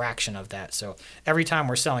for a fraction of that. So every time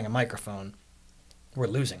we're selling a microphone, we're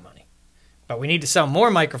losing money. But we need to sell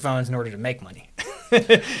more microphones in order to make money.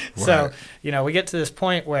 So, we get to this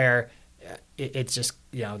point where it's just,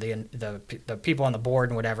 the people on the board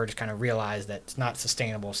and whatever just kind of realize that it's not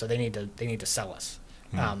sustainable, so they need to sell us.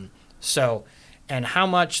 And how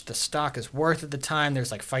much the stock is worth at the time,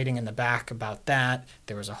 there's like fighting in the back about that.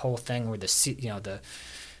 There was a whole thing where the CFO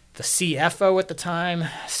at the time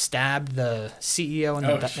stabbed the CEO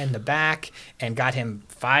in the back and got him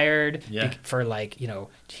fired for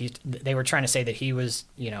they were trying to say that he was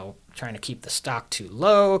trying to keep the stock too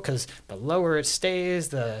low because the lower it stays,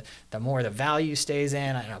 the more the value stays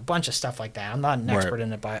in. A bunch of stuff like that. I'm not an expert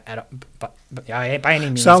in it by any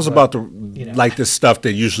means. Sounds about like the stuff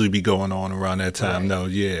that usually be going on around that time. Right. No,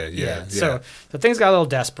 yeah. So things got a little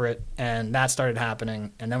desperate, and that started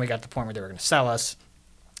happening, and then we got to the point where they were going to sell us.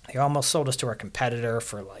 They almost sold us to our competitor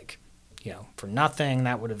for for nothing.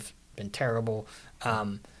 That would have been terrible.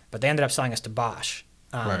 But they ended up selling us to Bosch.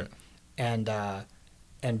 Right. And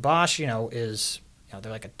Bosch, is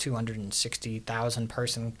they're like a 260,000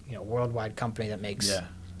 person worldwide company that makes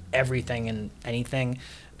everything and anything.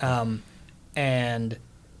 And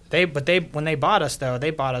when they bought us though, they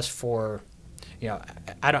bought us for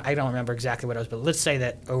I don't remember exactly what it was, but let's say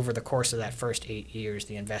that over the course of that first 8 years,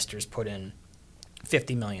 the investors put in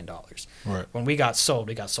 $50 million. Right. When we got sold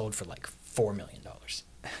for like $4 million.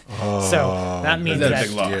 Oh, so that means that's a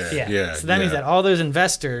big loss. So that means that all those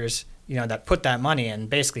investors, that put that money in,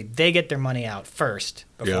 basically they get their money out first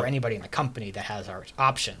before anybody in the company that has our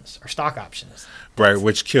options, our stock options. Right,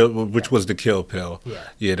 which was the kill pill.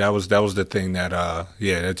 Yeah. That was the thing that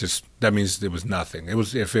that means it was nothing. It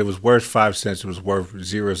was, if it was worth 5 cents, it was worth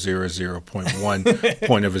 0.001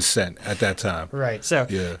 point of a cent at that time. Right. So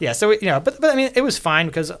so but I mean it was fine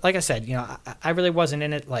because like I said, I really wasn't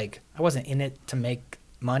in it I wasn't in it to make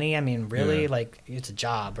money. I mean really it's a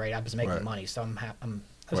job, right? I was making money, so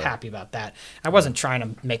I was happy about that. I wasn't trying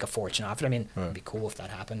to make a fortune off it. I mean, it'd be cool if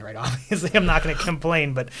that happened, right? Obviously, I'm not going to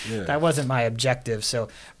complain, but that wasn't my objective. So,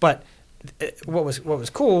 but what was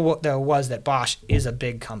cool though was that Bosch is a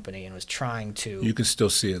big company and was trying to. You can still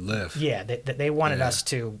see it live. Yeah, they wanted us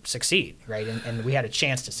to succeed, right? And we had a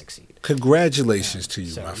chance to succeed. Congratulations to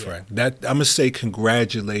you, my friend. That I'm gonna say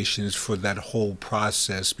congratulations for that whole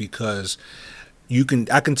process because.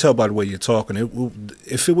 I can tell by the way you're talking.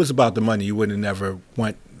 If it was about the money, you would have never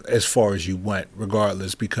went as far as you went,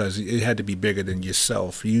 regardless, because it had to be bigger than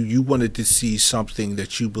yourself. You wanted to see something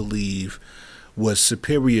that you believe was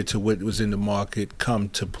superior to what was in the market come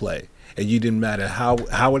to play. And you didn't matter how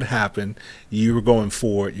it happened, you were going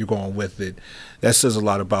for it, you're going with it. That says a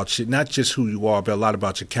lot about you, not just who you are, but a lot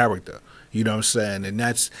about your character. You know what I'm saying? And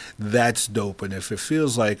that's dope. And if it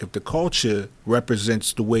feels like if the culture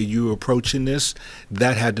represents the way you're approaching this,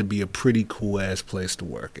 that had to be a pretty cool ass place to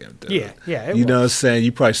work in. Yeah. You know what I'm saying?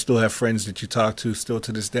 You probably still have friends that you talk to still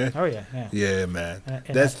to this day. Oh yeah. Yeah, man.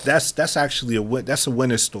 That's actually a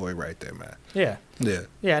winner story right there, man. Yeah. Yeah.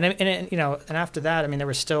 Yeah, and and after that, I mean, there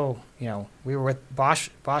was still, we were with Bosch.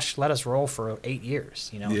 Bosch let us roll for 8 years,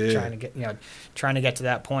 trying to get to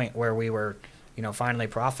that point where we were, finally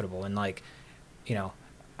profitable. And I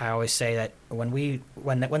always say that when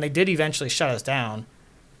they did eventually shut us down,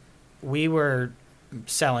 we were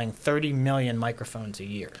selling 30 million microphones a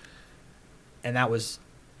year, and that was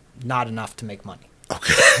not enough to make money.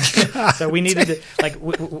 Okay. So we needed to,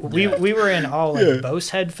 we were in all Bose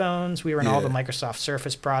headphones. We were in all the Microsoft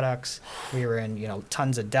Surface products. We were in,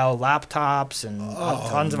 tons of Dell laptops and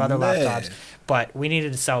tons of other laptops. But we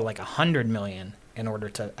needed to sell 100 million in order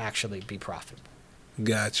to actually be profitable.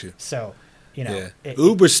 Gotcha. So,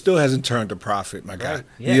 Uber still hasn't turned a profit, my guy. Right,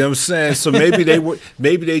 yeah. You know what I'm saying? So maybe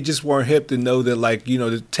they just weren't hip to know that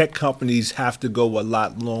the tech companies have to go a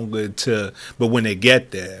lot longer but when they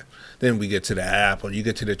get there, then we get to the Apple, you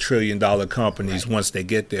get to the $1 trillion companies once they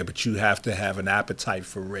get there, but you have to have an appetite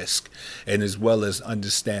for risk and as well as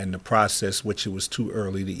understand the process, which it was too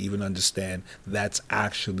early to even understand that's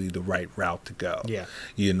actually the right route to go. Yeah.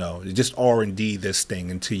 Just R&D this thing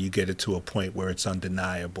until you get it to a point where it's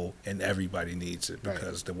undeniable and everybody needs it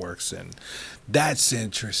because the work's in. That's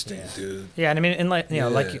interesting, dude. Yeah, and I mean, and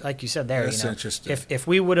like you said there, that's interesting. If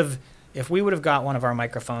we would have got one of our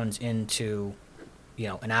microphones into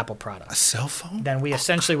an Apple product, a cell phone, then we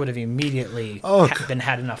essentially would have immediately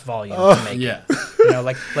had enough volume to make it.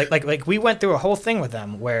 Like we went through a whole thing with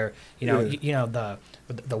them where the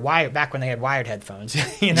wire back when they had wired headphones.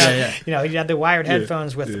 You had the wired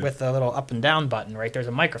headphones with the little up and down button. Right, there's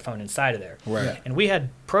a microphone inside of there. Right, and we had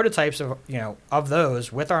prototypes of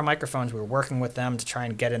those with our microphones. We were working with them to try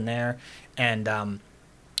and get in there, and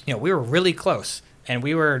we were really close, and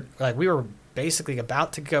we were basically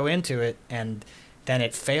about to go into it, and then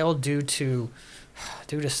it failed due to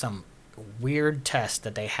some weird test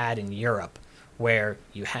that they had in Europe, where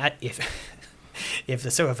you had if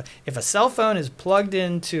a cell phone is plugged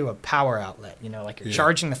into a power outlet, you're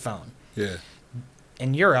charging the phone. Yeah.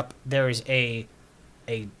 In Europe, there is a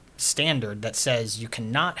standard that says you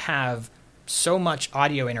cannot have so much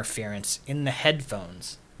audio interference in the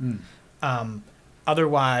headphones.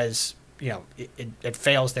 Otherwise, it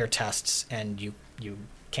fails their tests and you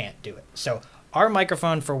can't do it. So our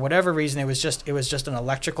microphone, for whatever reason, it was just an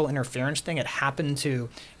electrical interference thing. It happened to,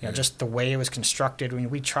 just the way it was constructed. I mean,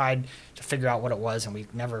 we tried to figure out what it was, and we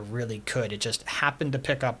never really could. It just happened to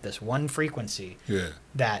pick up this one frequency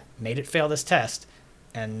that made it fail this test,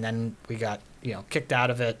 and then we got kicked out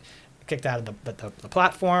of the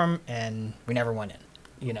platform, and we never went in.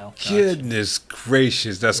 Goodness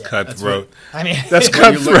gracious, that's cutthroat. I mean, that's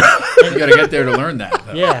cutthroat. You got to get there to learn that,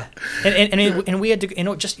 though. Yeah, and we had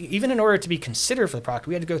to, just even in order to be considered for the product,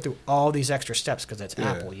 we had to go through all these extra steps because it's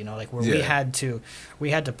Apple.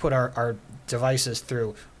 We had to put our devices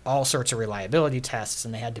through all sorts of reliability tests,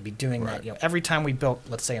 and they had to be doing that. Every time we built,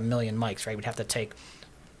 let's say, 1 million mics, right, we'd have to take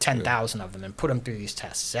 10,000 of them and put them through these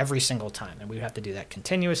tests every single time, and we'd have to do that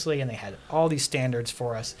continuously, and they had all these standards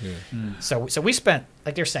for us. So we spent,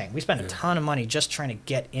 like you're saying, a ton of money just trying to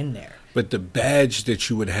get in there. But the badge that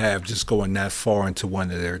you would have just going that far into one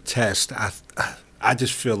of their tests, I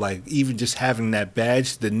just feel like even just having that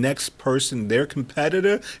badge, the next person, their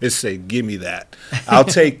competitor, is say, give me that. I'll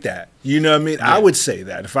take that. You know what I mean? I would say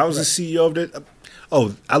that. If I was the CEO of it,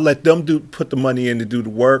 I let them put the money in to do the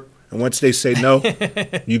work. And once they say no,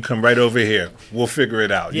 you come right over here. We'll figure it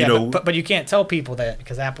out. Yeah, but you can't tell people that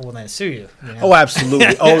because Apple will then sue you. Oh,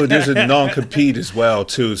 absolutely. There's a non-compete as well,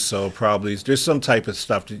 too. So probably there's some type of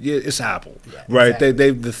stuff. It's Apple, right?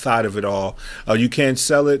 Exactly. They've thought of it all. You can't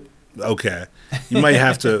sell it? Okay. You might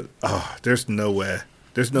have to. There's no way.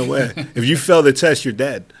 If you fail the test, you're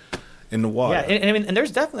dead. In the water. Yeah, and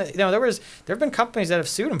there's definitely there have been companies that have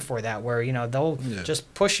sued them for that, where they'll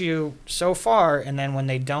just push you so far, and then when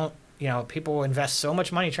they don't, people invest so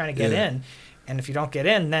much money trying to get in, And if you don't get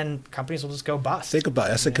in, then companies will just go bust. Think about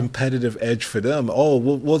it. That's a competitive edge for them. Oh,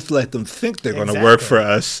 we'll let them think they're going to Exactly. work for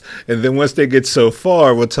us. And then once they get so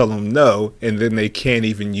far, we'll tell them no. And then they can't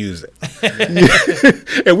even use it.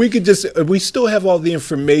 And we still have all the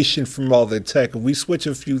information from all the tech. If we switch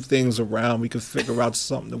a few things around, we can figure out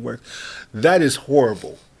something that works. That is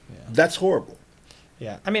horrible. Yeah. That's horrible.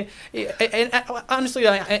 Yeah, I mean, and honestly,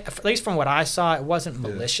 at least from what I saw, it wasn't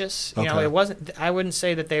malicious. You know, it wasn't. I wouldn't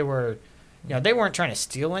say that they were, they weren't trying to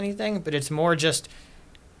steal anything, but it's more just,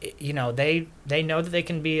 they know that they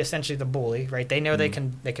can be essentially the bully, right? They know they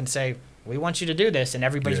can say, we want you to do this, and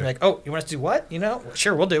everybody's like, oh, you want us to do what?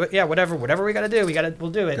 Sure, we'll do it. Yeah, whatever we got to do, we'll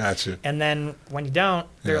do it. Gotcha. And then when you don't,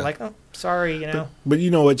 they're like, oh, sorry, But you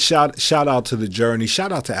know what? Shout out to the journey.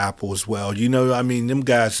 Shout out to Apple as well. I mean, them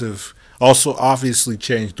guys have also obviously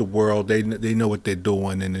changed the world. They know what they're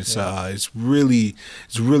doing, and it's really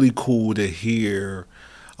cool to hear.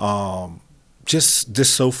 Just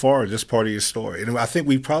so far, this part of your story. And I think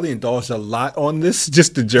we probably indulged a lot on this,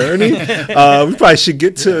 just the journey. We probably should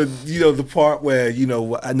get to, the part where,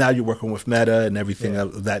 now you're working with Meta and everything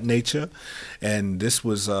of that nature. And this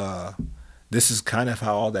is kind of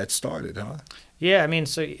how all that started, huh? Yeah, I mean,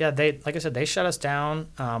 so, they, like I said, they shut us down.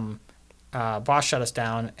 Boss shut us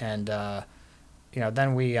down, and,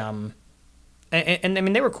 then we, and I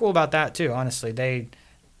mean, they were cool about that too, honestly. They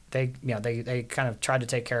kind of tried to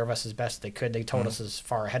take care of us as best they could. They told us as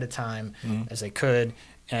far ahead of time as they could.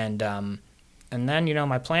 And then,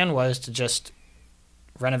 my plan was to just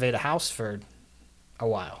renovate a house for a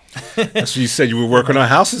while. That's what you said. You were working on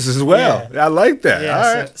houses as well. Yeah. I like that. Yeah.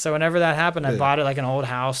 All right. So whenever that happened, I bought it like an old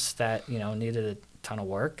house that, needed a ton of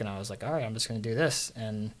work. And I was like, all right, I'm just going to do this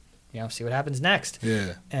and, see what happens next.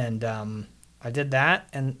 Yeah. And I did that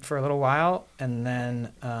and for a little while. And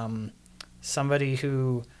then somebody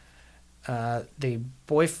who... the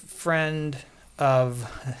boyfriend of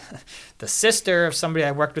the sister of somebody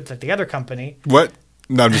I worked with at the other company. What?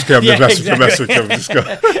 No, I'm just kidding. I'm messing with you. Just go.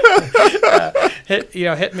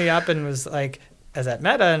 Hit me up and was like, as at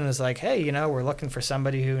Meta, and was like, hey, we're looking for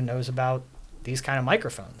somebody who knows about these kind of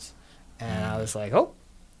microphones. And I was like, oh,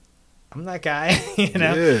 I'm that guy,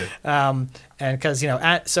 Yeah. And because,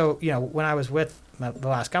 when I was with the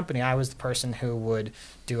last company, I was the person who would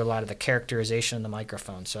do a lot of the characterization of the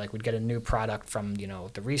microphone. So we'd get a new product from,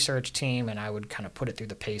 the research team, and I would kind of put it through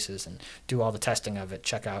the paces and do all the testing of it,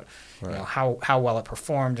 check out, how well it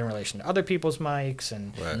performed in relation to other people's mics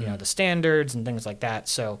and, the standards and things like that.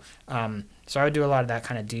 So, so I would do a lot of that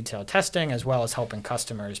kind of detailed testing as well as helping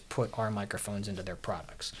customers put our microphones into their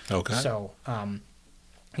products. Okay. So,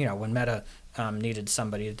 when Meta needed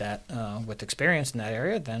somebody that with experience in that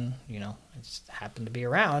area, then it just happened to be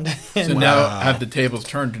around. So now have the tables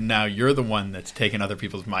turned, and now you're the one that's taking other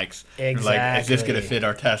people's mics. Exactly. Like, is this going to fit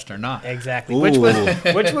our test or not? Exactly. Which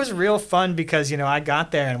was real fun because I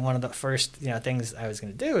got there, and one of the first things I was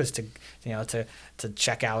going to do is to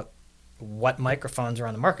check out what microphones are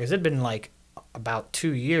on the market. Because it'd been like about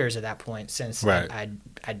 2 years at that point since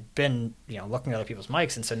I'd been looking at other people's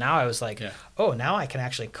mics, and so now I was like, oh, now I can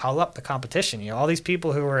actually call up the competition. All these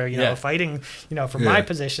people who were fighting for my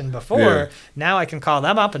position before, now I can call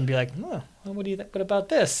them up and be like, oh, well, what do you think? What about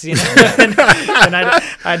this? And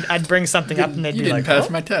I'd bring something up, and they'd be like, you didn't pass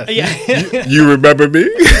my test. Yeah. You remember me?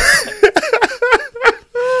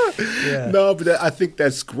 No, but I think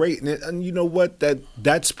that's great, and you know what?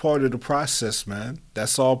 That's part of the process, man.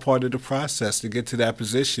 That's all part of the process to get to that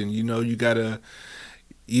position. You gotta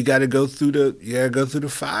go through the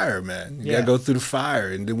fire, man. You gotta go through the fire,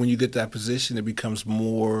 and then when you get that position, it becomes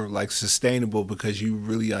more like sustainable because you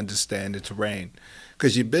really understand the terrain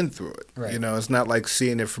because you've been through it. Right. It's not like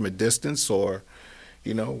seeing it from a distance or,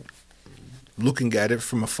 looking at it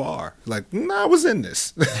from afar, like, I was in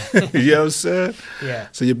this. You know what I'm saying? Yeah.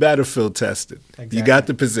 So you're battlefield tested. Exactly. You got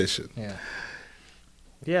the position. Yeah.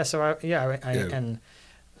 Yeah. So we're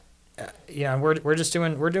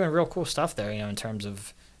doing real cool stuff there. In terms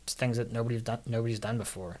of things that nobody's done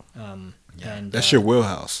before. And that's your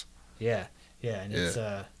wheelhouse. Yeah. Yeah. And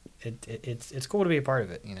it's cool to be a part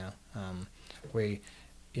of it.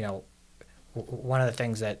 One of the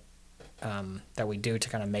things that we do to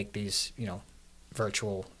kind of make these,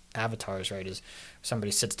 virtual avatars, right, is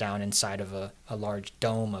somebody sits down inside of a large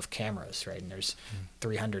dome of cameras, right, and there's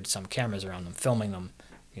 300 some cameras around them filming them,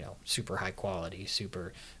 super high quality,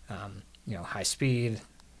 super, high speed,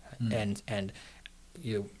 and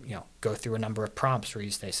you go through a number of prompts where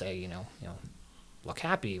they say, look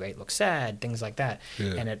happy, right, look sad, things like that,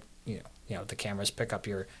 and it, the cameras pick up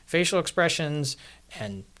your facial expressions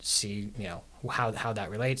and see, how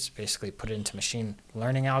that relates, basically put it into machine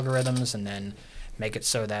learning algorithms, and then make it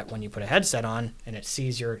so that when you put a headset on and it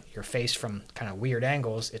sees your face from kind of weird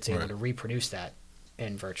angles, it's able to reproduce that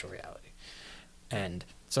in virtual reality. And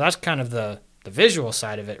so that's kind of the visual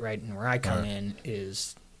side of it, right? And where I come in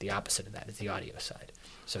is the opposite of that, is the audio side.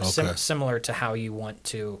 So similar to how you want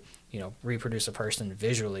to, reproduce a person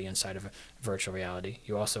visually inside of a virtual reality,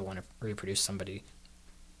 you also want to reproduce somebody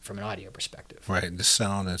from an audio perspective. Right, the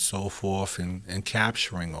sound and so forth, and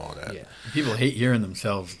capturing all that. Yeah. People hate hearing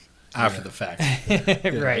themselves after the fact.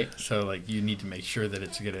 Right. So, like, you need to make sure that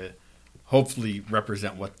it's going to hopefully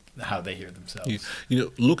represent how they hear themselves.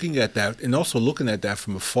 Looking at that, and also looking at that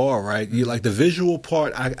from afar, right? You like the visual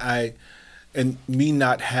part. I and me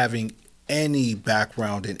not having any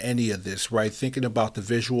background in any of this, right? Thinking about the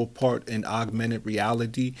visual part in augmented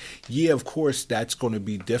reality, yeah, of course, that's going to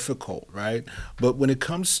be difficult, right? But when it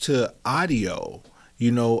comes to audio,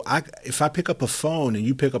 if I pick up a phone and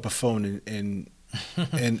you pick up a phone in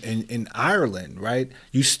Ireland, right,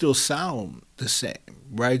 you still sound the same,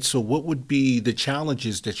 right? So what would be the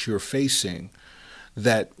challenges that you're facing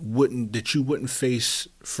that you wouldn't face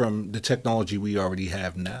from the technology we already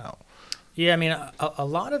have now? Yeah, I mean, a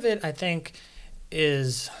lot of it, I think,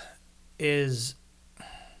 is the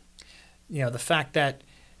fact that,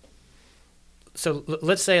 so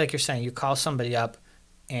let's say, like you're saying, you call somebody up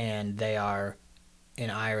and they are in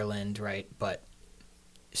Ireland, right? But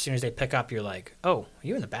as soon as they pick up, you're like, oh, are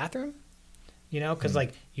you in the bathroom? Because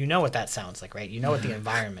like, what that sounds like, right? You know what the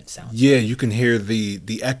environment sounds like. Yeah, you can hear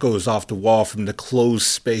the echoes off the wall from the closed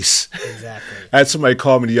space. Exactly. I had somebody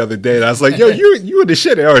call me the other day, and I was like, yo, you in the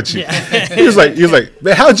shit, aren't you? Yeah. He was like,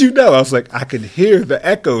 man, how'd you know? I was like, I can hear the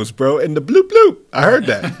echoes, bro, and the bloop bloop. I heard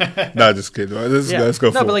that. No, just kidding. Let's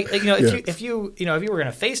go. No, but like, if you were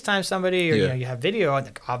gonna FaceTime somebody, or you have video,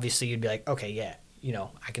 like, obviously you'd be like, okay, yeah.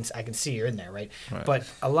 I can see you're in there, right? But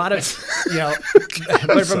a lot of,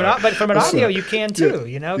 but from an audio you can too,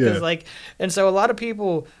 because like, and so a lot of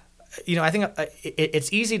people, I think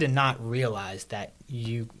it's easy to not realize that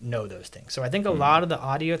those things. So I think a lot of the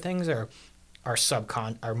audio things are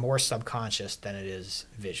more subconscious than it is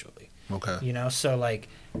visually. Okay. So like,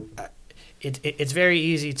 it's very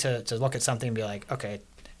easy to look at something and be like, okay,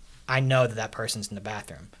 I know that person's in the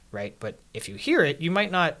bathroom, right? But if you hear it, you might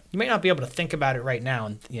not be able to think about it right now,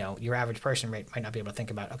 and your average person might not be able to think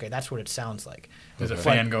about, okay, that's what it sounds like. There's a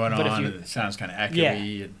fan going on, and it sounds kind of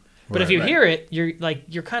echoey. Yeah. But if you hear it, you're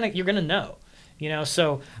gonna know,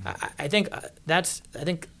 So I think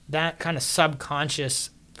that kind of subconscious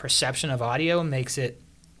perception of audio makes it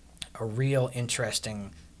a real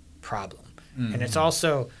interesting problem, and it's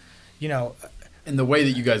also, And the way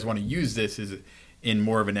that you guys want to use this is in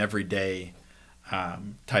more of an everyday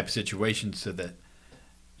type situation, so that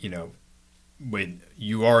when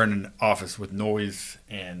you are in an office with noise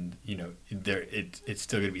and it's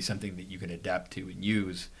still going to be something that you can adapt to and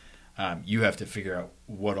use. You have to figure out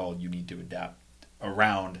what all you need to adapt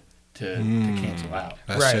around to cancel out.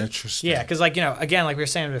 That's interesting. Yeah, because again, like we were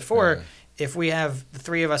saying before, if we have the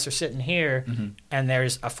three of us are sitting here and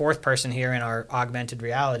there's a fourth person here in our augmented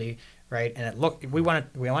reality, right? And we want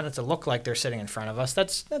it to look like they're sitting in front of us.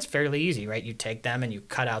 That's fairly easy, right? You take them and you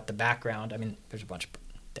cut out the background. I mean, there's a bunch of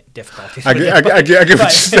difficulties. I get what you're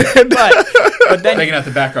saying. But then taking out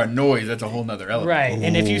the background noise, that's a whole nother element. Right. Ooh.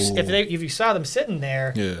 And if you saw them sitting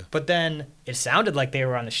there, but then it sounded like they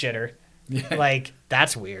were on the shitter, like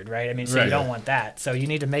that's weird, right? I mean, so you don't want that. So you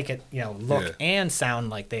need to make it, look and sound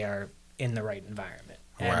like they are in the right environment.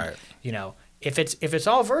 And, if it's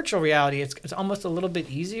all virtual reality, it's almost a little bit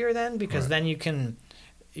easier then, because then you can,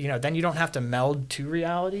 then you don't have to meld two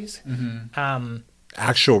realities.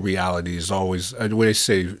 Actual reality is always the way they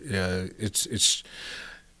say it's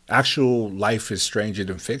actual life is stranger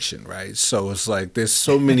than fiction, right? So it's like there's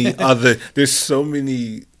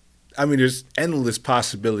endless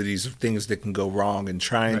possibilities of things that can go wrong, and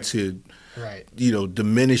trying to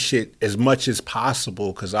diminish it as much as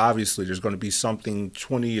possible, because obviously there's going to be something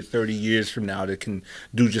 20 or 30 years from now that can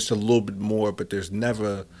do just a little bit more, but there's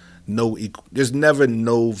never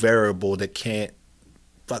no variable that can't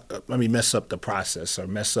mess up the process or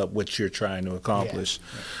mess up what you're trying to accomplish.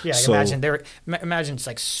 Yeah, so, imagine it's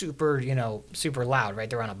like super loud, right?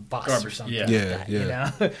 They're on a bus or something like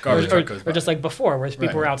that, or just like before, where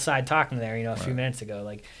people were outside talking there, a few minutes ago,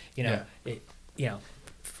 like,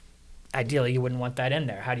 ideally you wouldn't want that in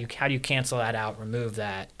there. How do you cancel that out, remove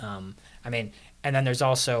that? And then there's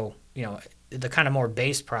also, the kind of more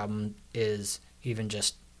base problem is even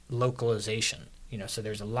just localization, so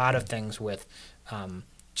there's a lot of things with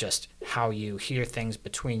just how you hear things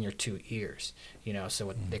between your two ears, so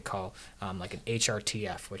what they call like an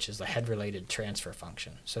HRTF, which is the head-related transfer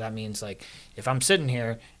function. So that means like if I'm sitting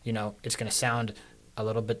here, it's going to sound a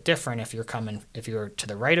little bit different if you're to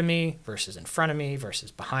the right of me versus in front of me versus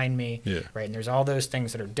behind me, right? And there's all those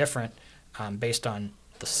things that are different based on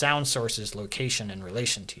the sound source's location in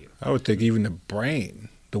relation to you. I would think even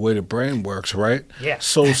the way the brain works, right? Yeah.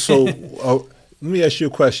 So let me ask you a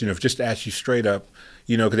question. Just to ask you straight up,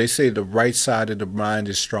 because they say the right side of the mind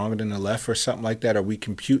is stronger than the left or something like that, or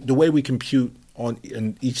the way we compute on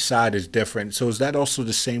each side is different. So is that also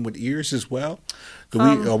the same with ears as well?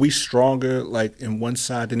 Are we stronger like in one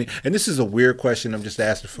side than and this is a weird question I'm just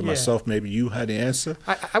asking for myself. Maybe you had the answer.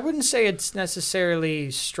 I wouldn't say it's necessarily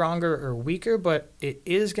stronger or weaker, but it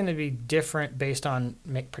is going to be different based on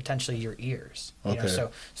potentially your ears. Okay.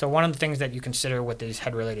 So one of the things that you consider with these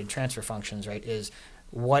head-related transfer functions, right, is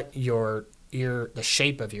what your the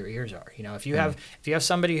shape of your ears are. If you have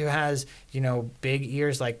somebody who has big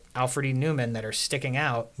ears like Alfred E. Newman that are sticking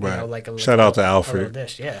out, right. like a shout out to Alfred.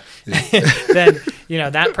 Dish, yeah. Then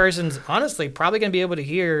that person's honestly probably going to be able to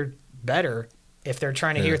hear better if they're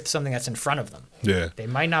trying to hear something that's in front of them. Yeah. They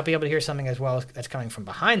might not be able to hear something as well that's coming from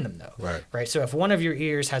behind them though. Right. Right. So if one of your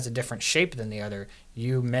ears has a different shape than the other,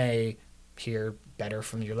 you may hear better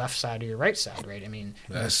from your left side or your right side, right? I mean,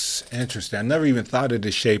 that's interesting. I never even thought of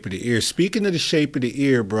the shape of the ear. Speaking of the shape of the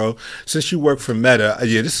ear, bro, since you work for Meta,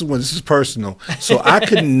 this is personal. So I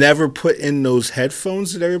could never put in those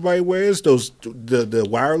headphones that everybody wears, the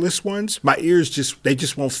wireless ones. My ears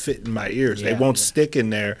just won't fit in my ears. They won't stick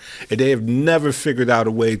in there, and they have never figured out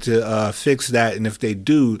a way to fix that. And if they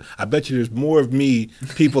do, I bet you there's more of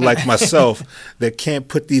people like myself that can't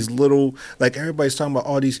put these little, like everybody's talking about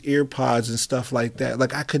all these ear pods and stuff like that.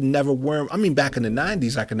 Like I could never wear them. I mean, back in the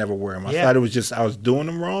 90s, I could never wear them. I thought it was just, I was doing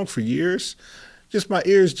them wrong for years. Just my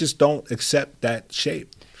ears just don't accept that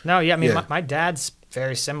shape. No, I mean, my dad's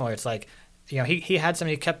very similar. It's like, he had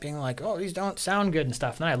somebody who kept being like, oh, these don't sound good and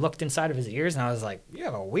stuff. And then I looked inside of his ears and I was like, you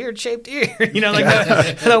have a weird shaped ear.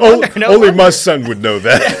 Only my son would know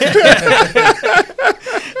that.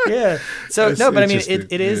 Yeah. So that's but I mean,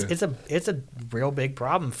 it's a real big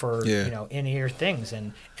problem for in-ear things,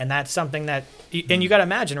 and that's something that and you got to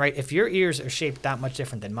imagine, right? If your ears are shaped that much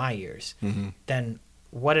different than my ears, then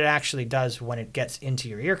what it actually does when it gets into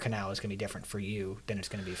your ear canal is going to be different for you than it's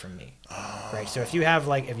going to be for me, right? So if you have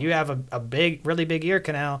a big, really big ear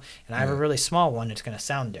canal and I have a really small one, it's going to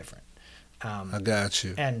sound different. I got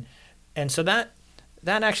you. And so that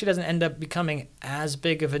actually doesn't end up becoming as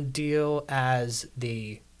big of a deal as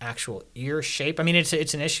the actual ear shape. I mean,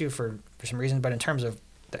 it's an issue for some reason, but in terms of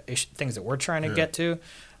the things that we're trying to get to,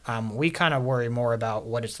 we kind of worry more about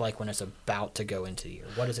what it's like when it's about to go into the ear.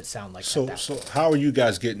 What does it sound like? So how are you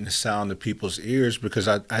guys getting the sound of people's ears? Because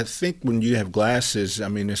I think when you have glasses, I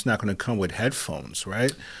mean, it's not going to come with headphones,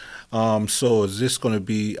 right? So is this going to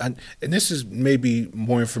be, and this is maybe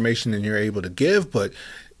more information than you're able to give, but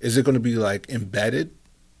is it going to be like embedded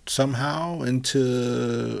somehow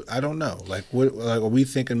into, I don't know, like what, like are we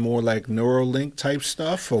thinking more like Neuralink type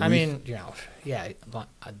stuff? I mean,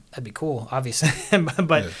 that'd be cool, obviously,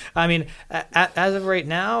 but I mean, as of right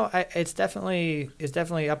now, it's definitely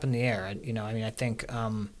up in the air. I think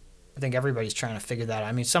everybody's trying to figure that out.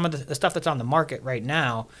 I mean, some of the stuff that's on the market right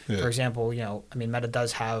now, for example, Meta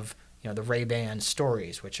does have the Ray-Ban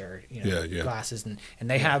Stories, which are glasses, and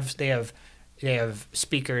they have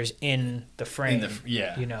speakers in the frame,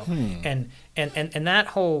 and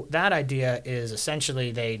that idea is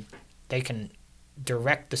essentially they can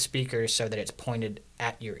direct the speakers so that it's pointed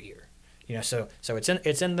at your ear, so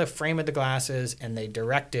it's in the frame of the glasses, and they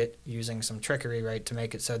direct it using some trickery, right, to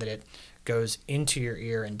make it so that it goes into your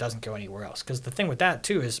ear and doesn't go anywhere else. Because the thing with that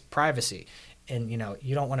too is privacy, and you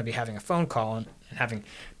don't want to be having a phone call and having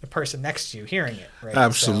the person next to you hearing it, right?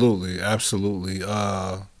 Absolutely.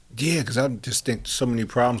 Yeah, because I just think so many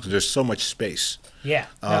problems because there's so much space.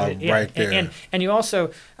 Right there. And you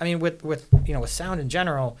also, I mean, with sound in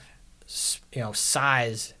general,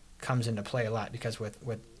 size comes into play a lot, because with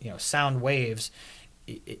sound waves,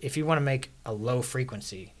 if you want to make a low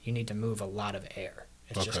frequency, you need to move a lot of air.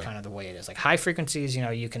 It's just kind of the way it is. Like high frequencies,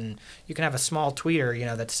 you can have a small tweeter,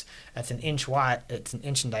 that's an inch wide, it's an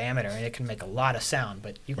inch in diameter, and it can make a lot of sound.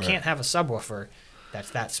 But you can't have a subwoofer that's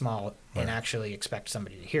that small and actually expect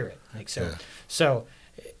somebody to hear it. So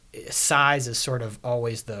size is sort of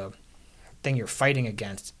always the thing you're fighting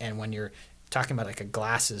against. And when you're talking about like a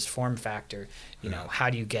glasses form factor, how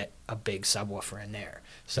do you get a big subwoofer in there?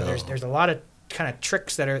 So there's a lot of kind of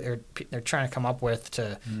tricks that they're trying to come up with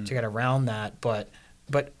to get around that. But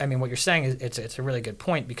I mean, what you're saying is it's a really good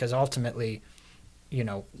point, because ultimately,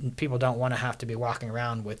 people don't want to have to be walking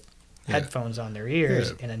around with headphones on their ears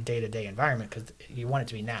in a day-to-day environment, because you want it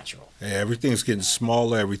to be natural. Yeah, everything's getting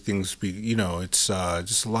smaller. Everything's it's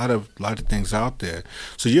just a lot of things out there.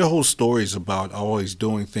 So your whole story is about always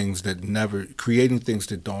doing things creating things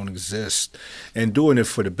that don't exist, and doing it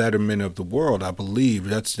for the betterment of the world. I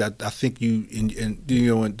believe I think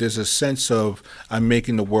there's a sense of, I'm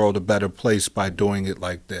making the world a better place by doing it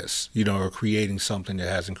like this, or creating something that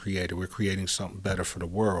hasn't created. We're creating something better for the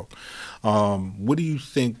world. What do you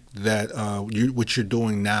think that what you're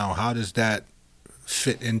doing now? How does that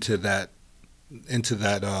fit into that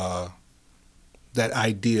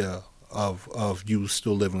idea of you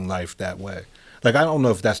still living life that way? Like, I don't know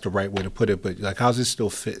if that's the right way to put it, but like, how does it still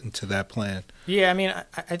fit into that plan? Yeah, I mean,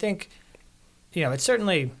 I think, it's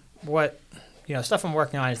certainly what, stuff I'm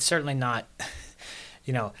working on. It's certainly not,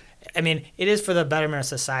 I mean, it is for the betterment of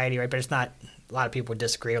society, right? But it's not. A lot of people would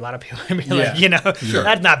disagree. A lot of people would be like, Sure.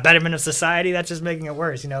 That's not betterment of society. That's just making it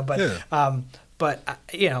worse, But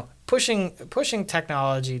pushing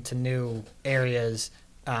technology to new areas,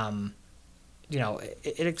 it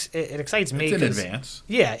excites me. It's an advance.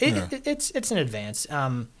 Yeah, it's an advance.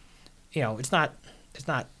 It's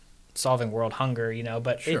not solving world hunger,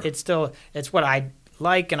 but sure. It's still, it's what I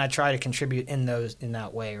like, and I try to contribute in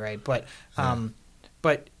that way, right? But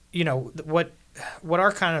what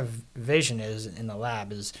our kind of vision is in the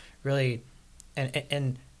lab is really,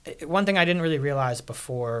 and one thing I didn't really realize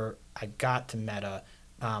before I got to Meta,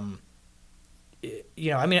 I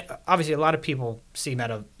mean, obviously a lot of people see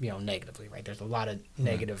Meta, negatively, right? There's a lot of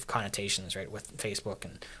negative connotations, right, with Facebook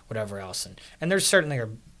and whatever else, and there's certainly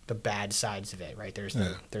the bad sides of it, right? There's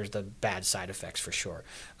the bad side effects for sure.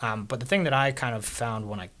 But the thing that I kind of found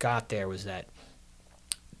when I got there was that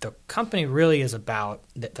the company really is about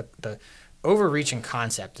the overreaching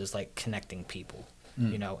concept is like connecting people,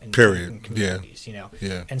 in communities,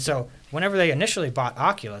 Yeah. And so whenever they initially bought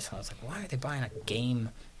Oculus, I was like, why are they buying a game,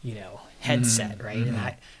 headset, right? And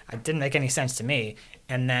I didn't make any sense to me.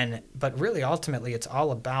 And then, but really ultimately it's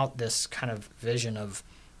all about this kind of vision of,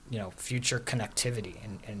 future connectivity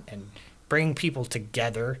and bringing people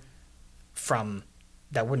together from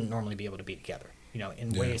that wouldn't normally be able to be together,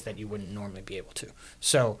 in ways that you wouldn't normally be able to.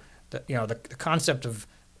 So the concept of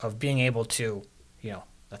being able to,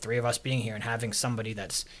 the three of us being here and having somebody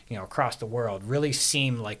that's, across the world really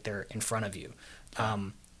seem like they're in front of you,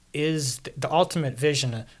 is the ultimate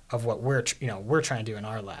vision of what we're trying to do in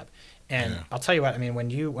our lab. And I'll tell you what, I mean,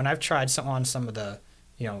 when I've tried some of the,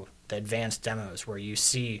 the advanced demos where you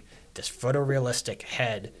see this photorealistic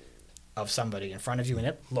head of somebody in front of you and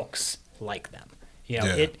it looks like them,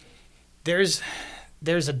 there's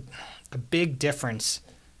a big difference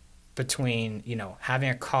between, having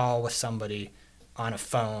a call with somebody on a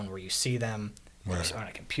phone where you see them on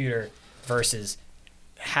a computer versus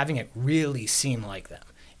having it really seem like them.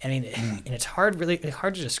 I mean, and it's hard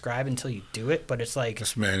to describe until you do it, but it's like...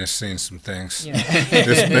 This man has seen some things.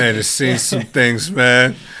 This man has seen some things,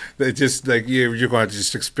 man. That just like, you're going to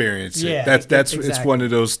just experience it. Yeah, that's exactly. It's one of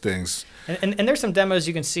those things. And there's some demos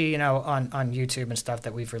you can see, on YouTube and stuff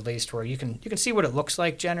that we've released where you can see what it looks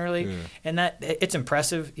like generally, and that it's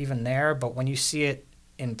impressive even there. But when you see it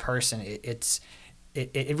in person,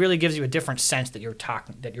 it really gives you a different sense that you're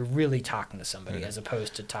really talking to somebody as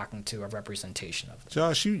opposed to talking to a representation of them.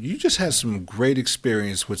 Josh, you just had some great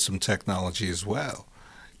experience with some technology as well.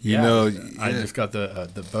 I just got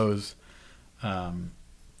the Bose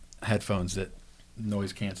headphones that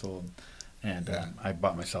noise cancel. And I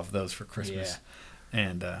bought myself those for Christmas,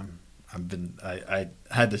 and I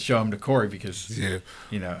had to show them to Corey because it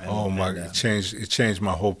changed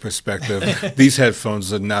my whole perspective. These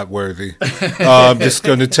headphones are not worthy. I'm just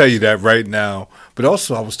going to tell you that right now. But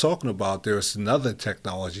also, I was talking about there's another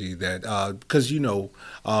technology that because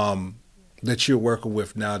that you're working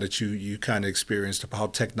with now that you kind of experienced how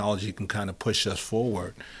technology can kind of push us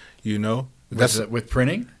forward. With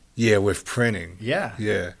printing. Yeah, with printing.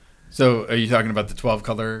 Yeah. So are you talking about the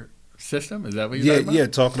 12-color system? Is that what you're talking about? Yeah,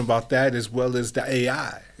 talking about that as well as the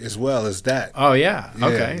AI, as well as that. Oh, yeah.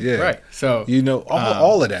 Okay. Yeah. Right. So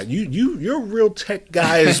all of that. You're a real tech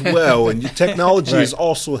guy as well, and your technology has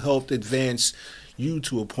also helped advance you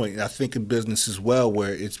to a point, I think, in business as well,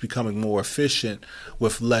 where it's becoming more efficient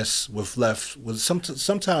with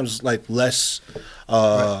sometimes like less.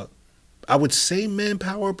 I would say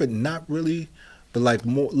manpower, but not really. But like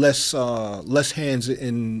less hands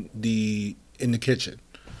in the kitchen.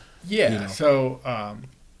 Yeah. So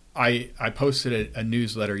I posted a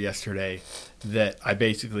newsletter yesterday that I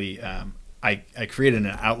basically I created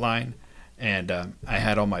an outline and I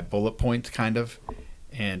had all my bullet points kind of,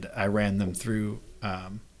 and I ran them through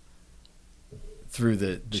through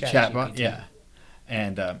the Chat chatbot. GPT. Yeah,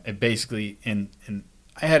 and it basically and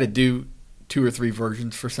I had to do 2 or 3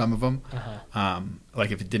 versions for some of them.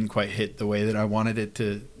 Like if it didn't quite hit the way that I wanted it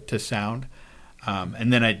to sound,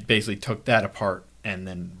 and then I basically took that apart and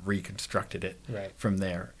then reconstructed it from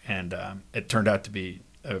there, and it turned out to be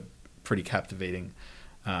a pretty captivating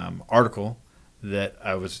article that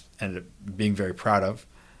I ended up being very proud of.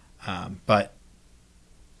 But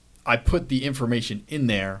I put the information in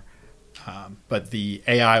there, but the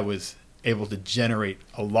AI was able to generate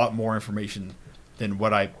a lot more information than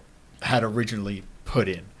what I had originally put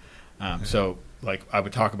in. So like I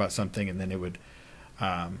would talk about something and then it would,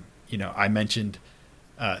 I mentioned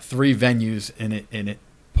 3 venues and it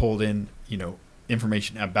pulled in,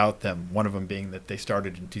 information about them. One of them being that they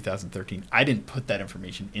started in 2013. I didn't put that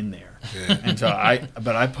information in there. Yeah. And so I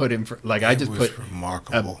put in, I just put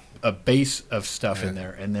remarkable. A base of stuff in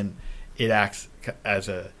there, and then it acts as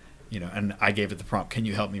a, and I gave it the prompt, can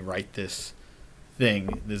you help me write this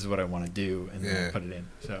thing? This is what I want to do, and then I put it in.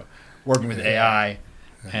 So working with AI,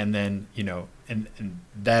 and then, and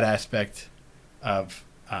that aspect of,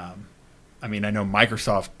 I know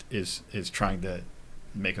Microsoft is trying to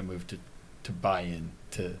make a move to buy in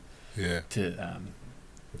to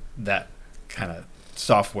that kind of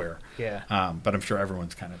software. Yeah. But I'm sure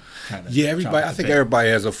everyone's kind of everybody. I think everybody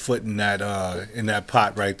has a foot in that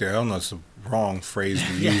pot right there. I don't know. It's a wrong phrase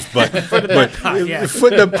to use, but foot in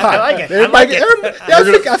the pot. I like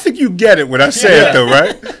it. I think you get it when I say it, though,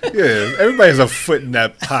 right? Yeah. Everybody has a foot in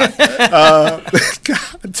that pot. God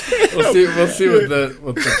damn. We'll see what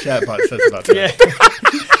the chatbot says about that.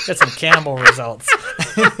 Get some Campbell results.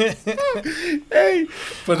 Hey,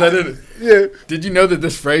 but that didn't. Yeah. Did you know that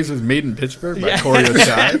this phrase was made in Pittsburgh by Corey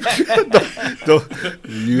O'Shea?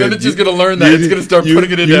 Then it's just going to learn that. It's going to start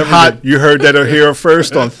putting it into everything. You heard that here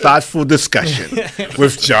first on Thoughtful Discussion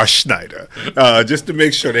with Josh Schneider. Just to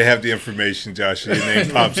make sure they have the information, Josh, your name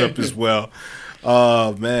pops up as well.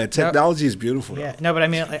 Oh man, technology is beautiful. Yeah, no, but I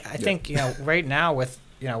think right now with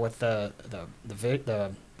the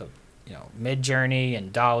Midjourney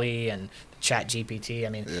and DALL-E and Chat GPT.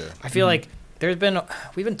 I feel like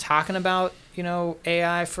we've been talking about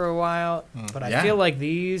AI for a while, but I feel like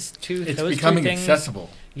those becoming two things, accessible.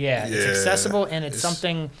 Yeah, it's accessible, and it's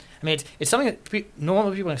something. It's something that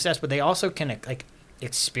normal people can access, but they also can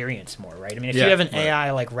experience more, right? If you have an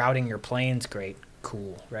AI routing your planes, great,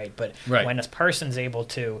 cool, right? But when a person's able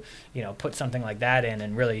to put something like that in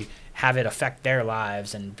and really have it affect their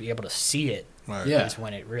lives and be able to see it, is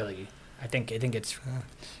when it really. I think it's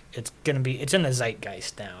gonna be. It's in the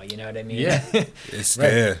zeitgeist now. You know what I mean? Yeah, it's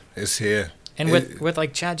there. It's here. And with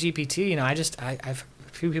Chat GPT, I've a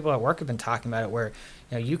few people at work have been talking about it, where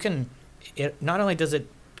you can. It not only does it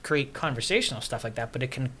create conversational stuff like that, but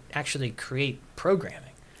it can actually create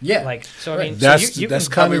programming. Yeah, that's kind of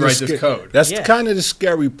this code. That's kind of the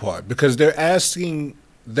scary part, because they're asking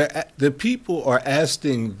the people are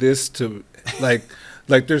asking this to like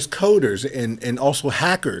there's coders and also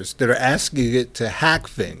hackers that are asking it to hack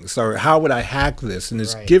things, or how would I hack this? And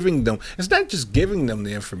it's giving them, it's not just giving them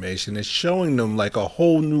the information, it's showing them a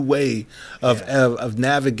whole new way of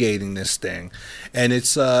navigating this thing. And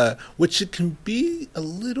it's which it can be a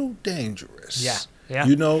little dangerous. Yeah.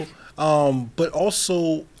 But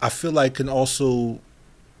also I feel like can also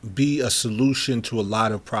be a solution to a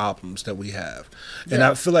lot of problems that we have. And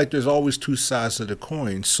I feel like there's always 2 sides of the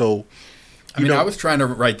coin. So I was trying to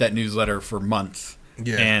write that newsletter for months,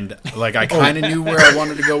 and I kind of knew where I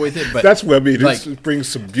wanted to go with it, but that's what this brings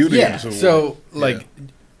some beauty into it. So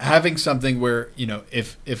having something where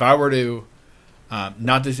if I were to,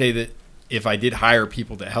 not to say that if I did hire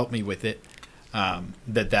people to help me with it,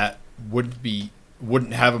 that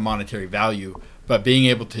wouldn't have a monetary value, but being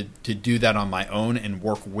able to do that on my own and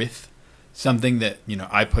work with something that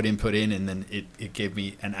I put input in, and then it gave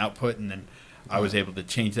me an output, and then I was able to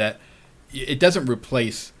change that. It doesn't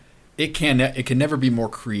replace. It can never be more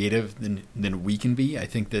creative than we can be. I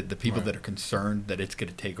think that the people that are concerned that it's going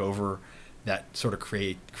to take over that sort of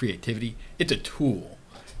creativity, it's a tool.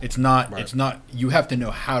 It's not. It's not. You have to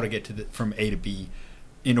know how to get from A to B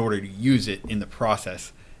in order to use it in the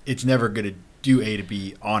process. It's never going to do A to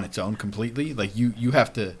B on its own completely. You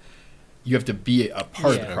have to be a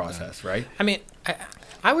part of the process, right?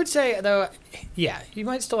 I would say, though, you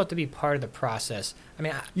might still have to be part of the process.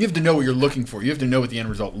 You have to know what you're looking for. You have to know what the end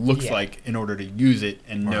result looks like in order to use it,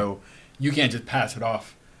 and know you can't just pass it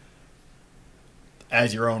off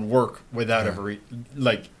as your own work without ever you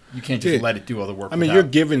can't just let it do all the work. You're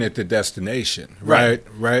giving it the destination, right?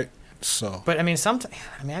 Right. So, but sometimes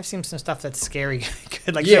I've seen some stuff that's scary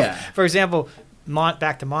good. So, for example,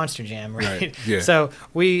 back to Monster Jam, right? Yeah. So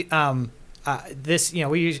we this,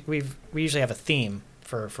 we usually have a theme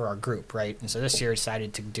for our group, right? And so this year I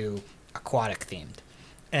decided to do aquatic themed.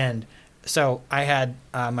 And so I had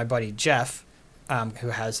my buddy Jeff, who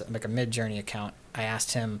has like a Midjourney account. I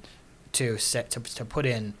asked him to put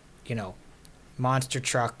in, monster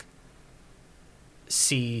truck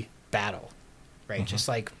sea battle, right? Just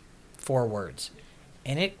like 4 words.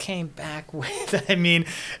 And it came back with,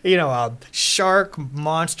 a shark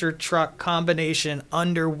monster truck combination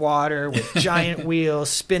underwater with giant wheels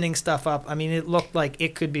spinning stuff up. I mean, it looked like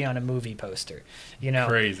it could be on a movie poster,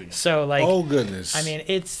 Crazy. So like, oh goodness. I mean,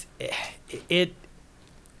 it.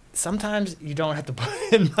 Sometimes you don't have to put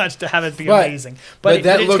in much to have it be amazing, but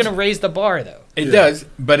it's going to raise the bar though. It does,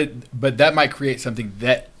 but that might create something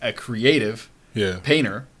that a creative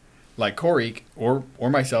painter like Corey or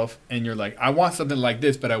myself, and you're like, I want something like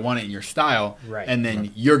this, but I want it in your style, right? And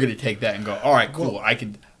then you're going to take that and go, all right, cool, I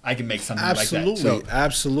can make something like that.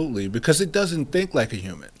 Absolutely, because it doesn't think like a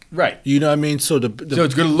human, right? You know what I mean? So so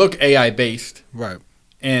it's going to look AI based, right?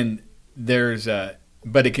 And there's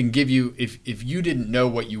but it can give you, if you didn't know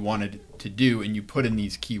what you wanted to do and you put in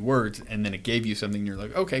these keywords and then it gave you something, you're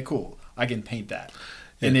like, okay, cool, I can paint that.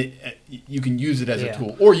 Yeah. And you can use it as a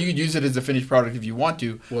tool, or you could use it as a finished product if you want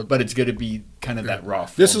to, but it's going to be kind of that raw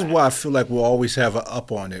format. This is why I feel like we'll always have an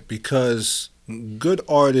up on it, because good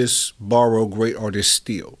artists borrow, great artists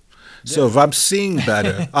steal. So if I'm seeing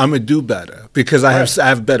better, I'm going to do better because I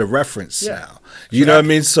have better reference now. You know what I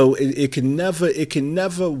mean? So it can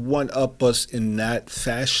never one up us in that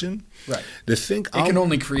fashion. Right. It can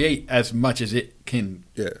only create as much as it can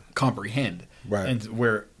comprehend. Right. And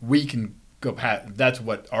where we can go past, that's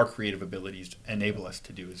what our creative abilities enable us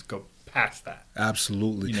to do, is go past that.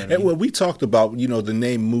 Absolutely. And when we talked about, the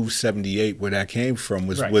name Move 78, where that came from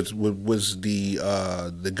was the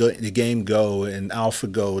game Go and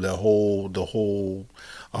AlphaGo, the whole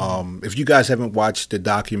if you guys haven't watched the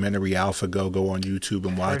documentary AlphaGo, go on YouTube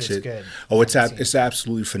and watch it. Good. Oh, it's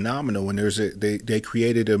absolutely phenomenal. And they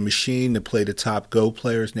created a machine to play the top Go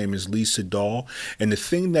player. His name is Lee Sedol. And the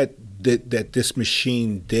thing that this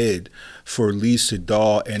machine did for Lee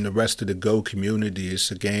Sedol and the rest of the Go community, is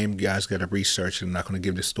a game. You guys got to research it. I'm not going to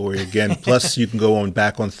give the story again. Plus, you can go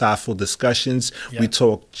back on Thoughtful Discussions. Yeah.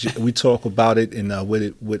 We talk about it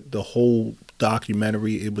with the whole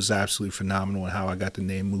documentary. It was absolutely phenomenal, and how I got the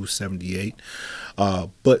name Move 78.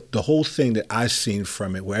 But the whole thing that I seen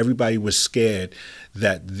from it, where everybody was scared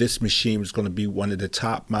that this machine was going to be one of the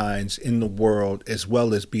top minds in the world, as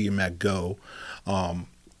well as being at Go.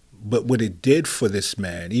 But what it did for this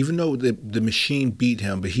man, even though the machine beat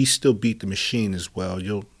him, but he still beat the machine as well.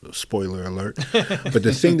 Spoiler alert. But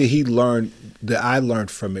the thing that I learned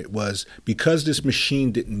from it was, because this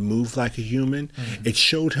machine didn't move like a human, it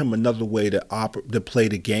showed him another way to play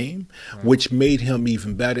the game, which made him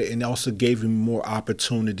even better, and also gave him more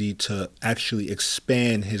opportunity to actually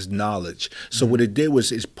expand his knowledge. So what it did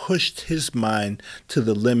was it pushed his mind to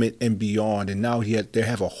the limit and beyond, and now they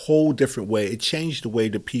have a whole different way. It changed the way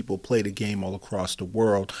that people play the game all across the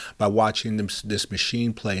world by watching this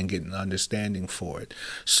machine play and getting an understanding for it.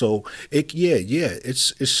 So it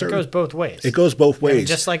goes both ways. It goes both ways.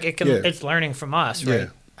 Just like it's learning from us, right? Yeah.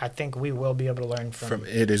 I think we will be able to learn from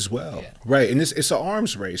it as well, right? And it's an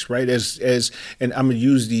arms race, right? And I'm gonna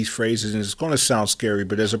use these phrases, and it's gonna sound scary,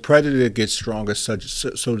 but as a predator gets stronger, so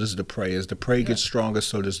does the prey. As the prey gets stronger,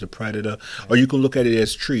 so does the predator. Or you can look at it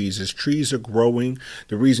as trees. As trees are growing,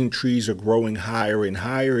 the reason trees are growing higher and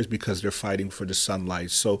higher is because they're fighting for the sunlight.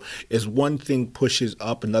 So as one thing pushes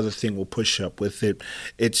up, another thing will push up with it.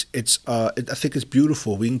 I think it's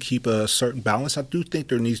beautiful. We can keep a certain balance. I do think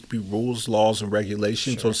there needs to be rules, laws, and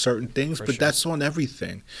regulations on certain things, but that's on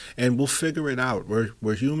everything, and we'll figure it out.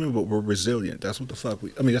 We're human, but we're resilient. That's what the fuck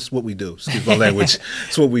that's what we do. Excuse my language.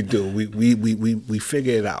 That's what we do. We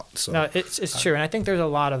figure it out. So no, it's true, and I think there's a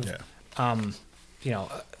lot of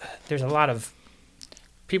there's a lot of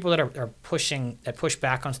people that push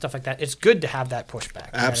back on stuff like that. It's good to have that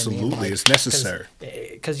pushback. Absolutely, it's necessary,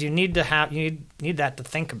 because you need that to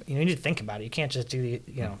think. You need to think about it. You can't just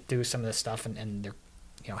do some of this stuff and they're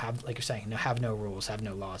have, like you're saying, have no rules, have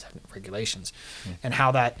no laws, have no regulations, and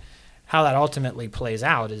how that ultimately plays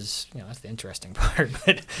out is that's the interesting part.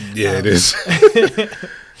 But it is.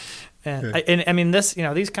 and I mean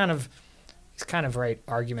these kind of right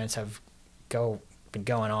arguments have been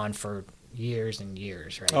going on for years and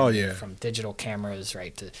years, right? Oh yeah. From digital cameras,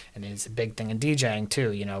 right, and it's a big thing in DJing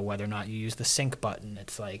too. Whether or not you use the sync button,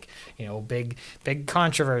 it's like big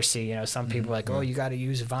controversy. Some people are like, oh, you got to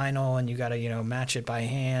use vinyl and you got to match it by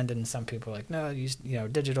hand, and some people are like, no, use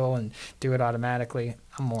digital and do it automatically.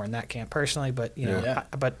 I'm more in that camp personally, but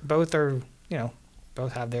but both are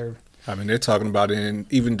both have their I mean, they're talking about it in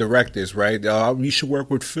even directors, right? You should work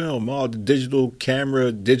with film. Oh, the digital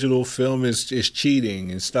camera, digital film is cheating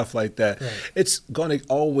and stuff like that. Right. It's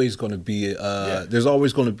always going to be, there's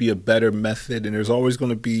always going to be a better method, and there's always going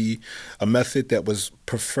to be a method that was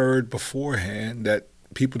preferred beforehand that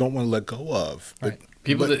people don't want to let go of. Right.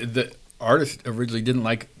 The artists originally didn't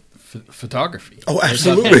like photography. Oh,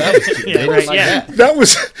 absolutely. That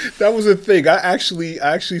was a thing. I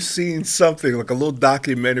actually seen something like a little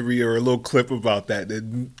documentary or a little clip about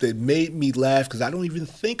that made me laugh because I don't even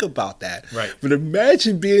think about that. Right. But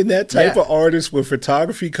imagine being that type of artist where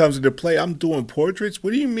photography comes into play. I'm doing portraits.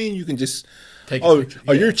 What do you mean you can just take a picture?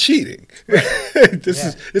 Oh, you're cheating.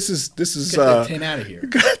 This is Get that tin out of here.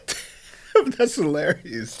 That's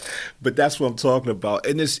hilarious. But that's what I'm talking about.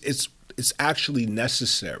 And it's actually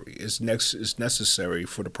necessary. It's necessary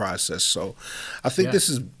for the process. So I think this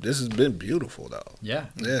has been beautiful though. Yeah.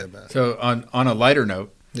 Yeah, man. So on a lighter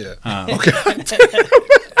note, okay.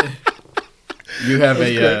 You have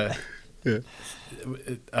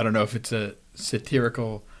I don't know if it's a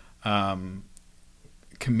satirical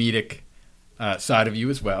comedic side of you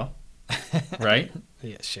as well, right?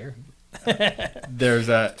 Yeah, sure. There's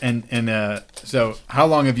so how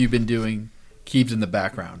long have you bbeen doing Keebs in the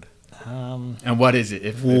background? And what is it?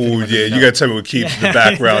 You got to tell me what Keebs in the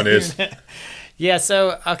background is. Yeah,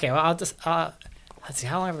 so, okay, well, I'll just, let's see,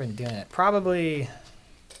 how long have I been doing it? Probably,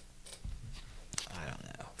 I don't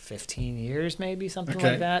know, 15 years maybe, something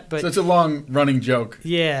like that. But so it's a long running joke.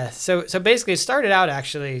 Yeah, so basically it started out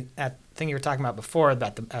actually at the thing you were talking about before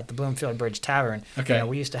at the Bloomfield Bridge Tavern. Okay. You know,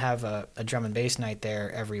 we used to have a drum and bass night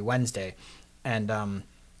there every Wednesday. And there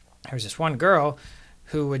was this one girl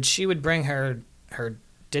she would bring her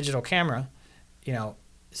digital camera, you know,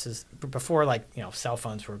 this is before cell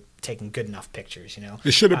phones were taking good enough pictures, you know.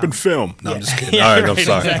 It should have been film. No, I'm just kidding. Yeah, all right, right, I'm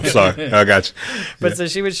sorry. exactly. I'm sorry. I got you. But so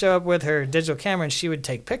she would show up with her digital camera and she would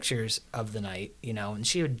take pictures of the night, you know, and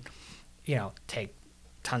she would, you know, take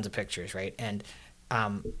tons of pictures, right? And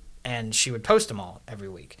she would post them all every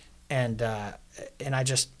week. And I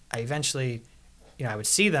eventually, you know, I would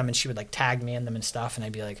see them and she would like tag me in them and stuff, and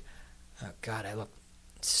I'd be like, oh God, I look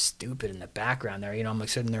stupid in the background there, you know. I'm like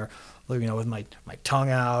sitting there, you know, with my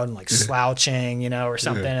tongue out and like slouching, you know, or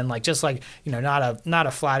something, and like just like, you know, not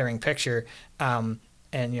a flattering picture, and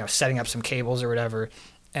you know, setting up some cables or whatever.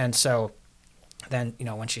 And so then, you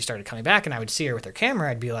know, when she started coming back and I would see her with her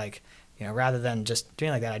camera, I'd be like, you know, rather than just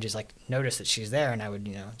doing like that, I just like notice that she's there, and I would,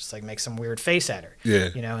 you know, just like make some weird face at her,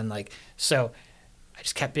 you know, and like so. I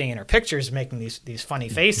just kept being in her pictures, making these funny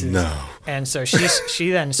faces. No. And so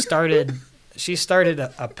she then started. She started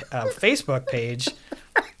a Facebook page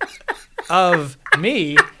of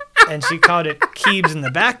me, and she called it Keebs in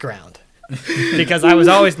the Background, because I was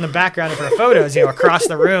always in the background of her photos, you know, across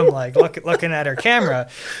the room, like looking at her camera,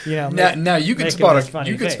 you know. Now you can spot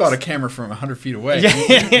a camera from 100 feet away.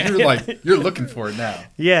 You're looking for it now.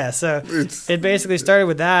 Yeah, so it basically started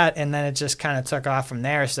with that, and then it just kind of took off from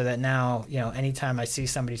there. So that now, you know, anytime I see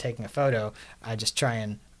somebody taking a photo, I just try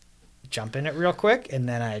and jump in it real quick, and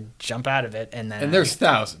then I jump out of it, and then there's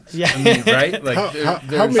thousands. Yeah, I mean, right? Like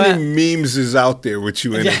how many memes is out there with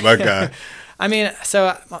you in it, my guy? I mean,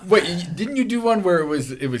 so wait, didn't you do one where it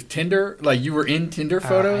was Tinder? Like you were in Tinder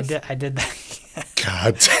photos? I did that.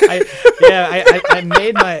 God.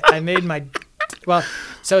 I made my. Well,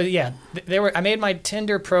 so yeah, I made my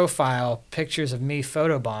Tinder profile pictures of me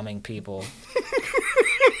photobombing people,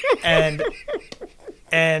 and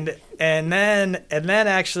then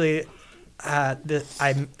actually.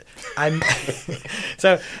 I'm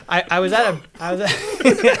so I was at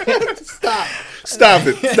Stop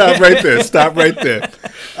right there.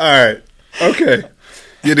 All right. Okay.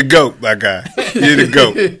 You're the GOAT, my guy. You're the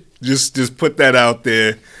GOAT. Just put that out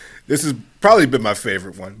there. This has probably been my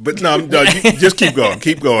favorite one. But no, you just keep going.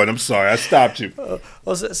 Keep going. I'm sorry. I stopped you.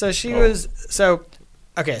 Well, so she was so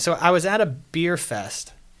okay, so I was at a beer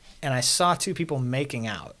fest and I saw two people making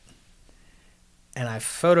out. And I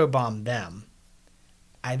photobombed them.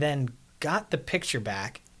 I then got the picture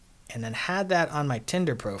back and then had that on my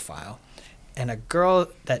Tinder profile. And a girl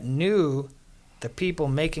that knew the people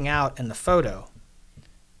making out in the photo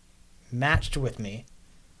matched with me.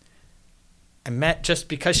 I met just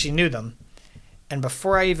because she knew them. And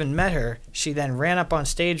before I even met her, she then ran up on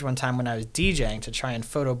stage one time when I was DJing to try and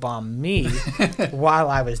photobomb me while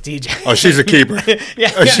I was DJing. Oh, she's a keeper.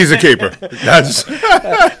 Yeah. She's a keeper. That's...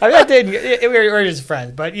 I mean, I did. We were just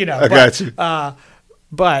friends, but you know. I got you.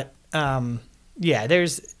 Yeah,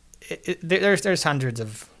 there's hundreds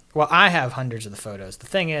of. Well, I have hundreds of the photos. The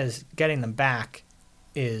thing is, getting them back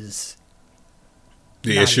is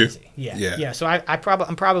the issue. Easy. Yeah. So I'm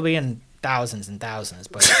probably in thousands and thousands,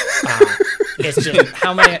 but it's just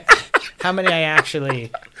how many I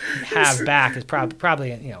actually have back is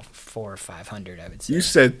probably 400 or 500, I would say. You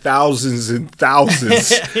said thousands and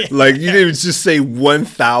thousands. Like, you didn't just say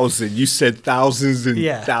 1,000. You said thousands and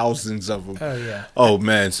thousands of them. Oh, yeah. Oh,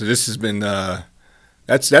 man. So this has been,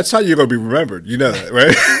 that's how you're going to be remembered. You know that,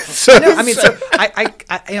 right? So,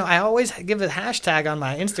 I always give a hashtag on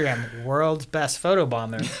my Instagram, world's best photo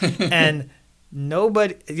bomber. And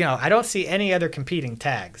nobody, I don't see any other competing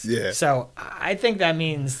tags. Yeah. So I think that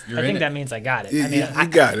means I got it. You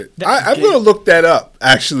got it. I'm going to look that up.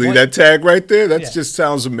 Actually, that tag right there. That just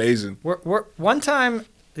sounds amazing. One time,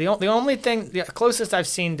 the only thing, the closest I've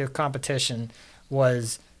seen to competition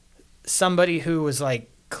was somebody who was like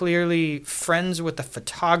clearly friends with a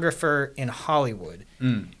photographer in Hollywood,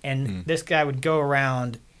 and this guy would go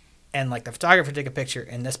around. And like the photographer take a picture,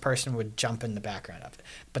 and this person would jump in the background of it.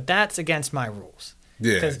 But that's against my rules.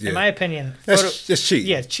 Yeah, because in my opinion, that's cheating.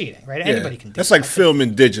 Yeah, it's cheating, right? Yeah. Anybody can do. That's like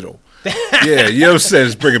filming digital. Yeah, you know what I'm saying?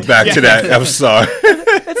 Let's bring it back to that. I'm sorry.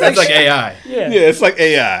 That's like AI. Yeah, it's like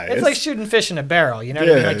AI. It's like shooting fish in a barrel. You know what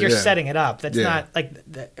I mean? Like you're setting it up. That's not like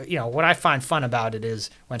what I find fun about it is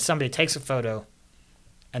when somebody takes a photo,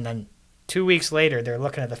 and then 2 weeks later they're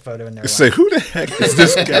looking at the photo and they're like, "Who the heck is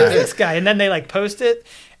this guy?" This guy, and then they like post it.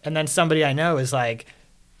 And then somebody I know is like,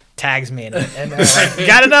 tags me in it. And they're like,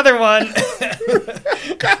 got another one.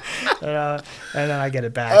 And then I get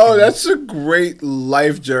it back. Oh, that's a great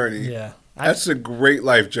life journey. Yeah. That's a great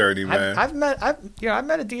life journey, man. I've met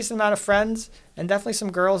a decent amount of friends and definitely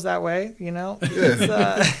some girls that way, Yeah.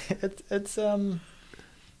 It's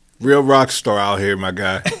real rock star out here, my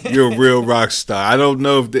guy. You're a real rock star. I don't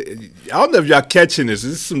know if y'all catching this.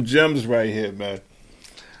 This is some gems right here, man.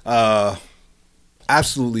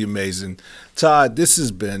 Absolutely amazing. Todd, this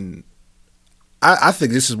has been, I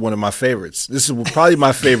think this is one of my favorites. This is probably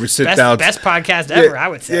my favorite sit-down. Best podcast ever, I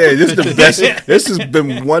would say. Yeah, this is the best. This has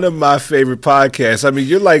been one of my favorite podcasts. I mean,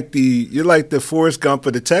 you're like the Forrest Gump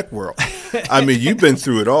of the tech world. I mean, you've been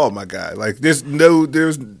through it all, my guy. Like, there's a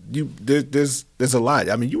lot.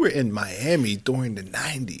 I mean, you were in Miami during the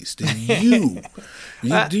 90s.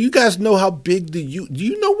 Do you guys know how big do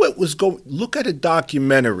you know what was going? Look at a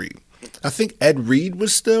documentary. I think Ed Reed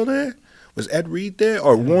was still there. Was Ed Reed there?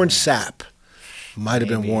 Or Warren Sapp? Might have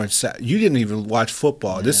been Warren Sapp. You didn't even watch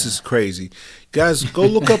football. Yeah. This is crazy. Guys, go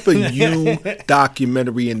look up a U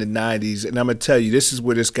documentary in the 90s, and I'm going to tell you, this is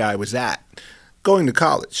where this guy was at, going to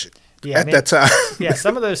college that time. Yeah,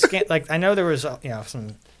 some of those, I know there was,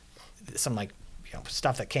 some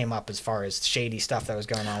stuff that came up as far as shady stuff that was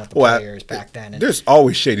going on with the players back then. And there's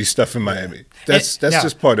always shady stuff in Miami. That's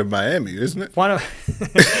just part of Miami, isn't it?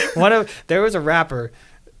 There was a rapper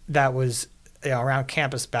that was around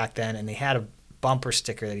campus back then, and he had a bumper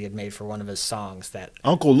sticker that he had made for one of his songs. That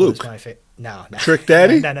Uncle Luke. No. Trick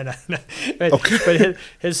Daddy? No. But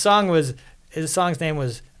his song's name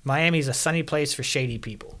was "Miami's a Sunny Place for Shady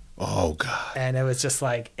People." Oh God! And it was just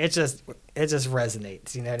like it just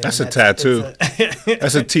resonates. You know what I mean? That's a tattoo.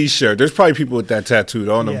 That's a T-shirt. There's probably people with that tattooed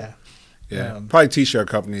on them. Yeah. Probably T-shirt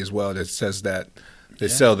company as well that says that. They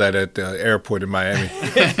sell that at the airport in Miami.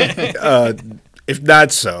 If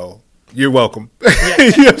not so, you're welcome. You know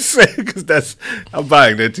what I'm saying? Because I'm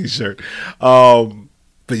buying that T-shirt.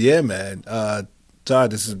 But yeah, man,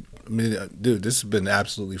 Todd, this has been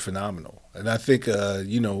absolutely phenomenal. And I think, I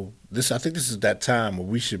think this is that time where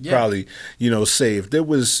we should probably, say if there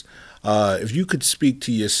was, if you could speak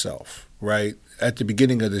to yourself, right, at the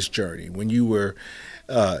beginning of this journey, when you were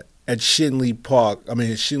at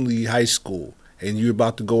Shinley High School, and you're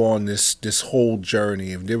about to go on this whole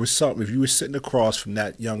journey, if there was something, if you were sitting across from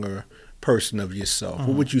that younger person of yourself,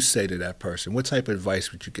 what would you say to that person? What type of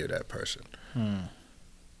advice would you give that person? I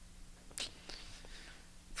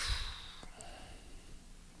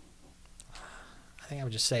think I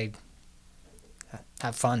would just say,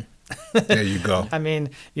 have fun. There you go. I mean,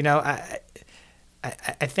 I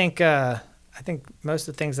think most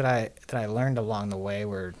of the things that I learned along the way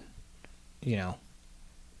were,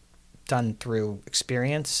 done through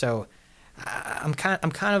experience. So I'm kind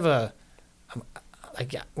of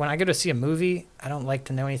when I go to see a movie, I don't like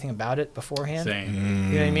to know anything about it beforehand. Same. You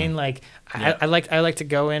know what I mean? Like I like to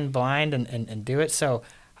go in blind and do it. So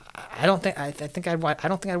I don't think I'd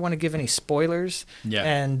want to give any spoilers. Yeah.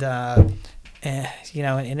 And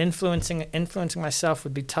influencing myself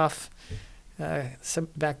would be tough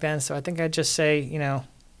back then. So I think I'd just say,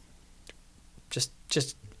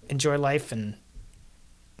 just enjoy life and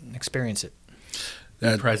experience it.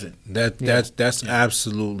 present. That's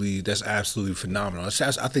absolutely phenomenal.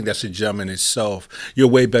 I think that's a gem in itself. You're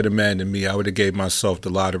a way better man than me. I would have gave myself the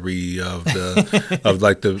lottery of the of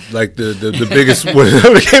like the biggest. I would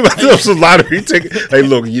have gave myself a lottery ticket. Hey,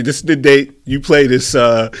 look, this is the date. You play this.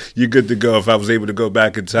 You're good to go. If I was able to go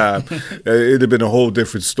back in time, it'd have been a whole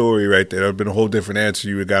different story right there. It'd have been a whole different answer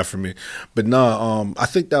you would got from me. But no, I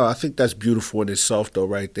think that's beautiful in itself though.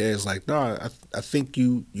 Right there, it's like no, I think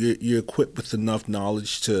you're equipped with enough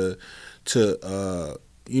knowledge to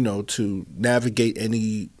navigate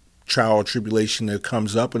any trial or tribulation that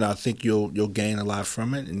comes up, and I think you'll gain a lot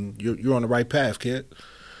from it, and you're on the right path, kid.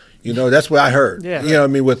 That's what I heard. Yeah. You know what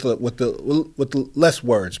I mean, with the less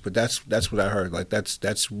words, but that's what I heard. Like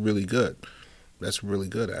that's really good. That's really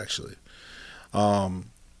good, actually.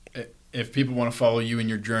 If people want to follow you in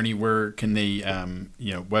your journey, where can they?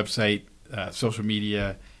 Website, social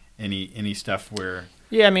media, any stuff where.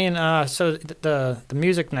 Yeah, I mean, so the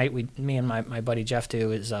music night me and my buddy Jeff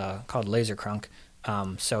do is called Laser Crunk.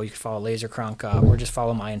 So you can follow Laser Crunk or just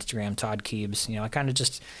follow my Instagram, Todd Keebs.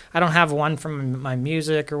 I don't have one from my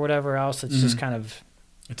music or whatever else. It's just kind of...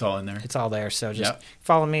 It's all in there. It's all there. So just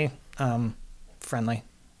follow me, friendly.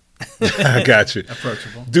 I got you.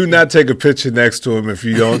 Approachable. Do not take a picture next to him if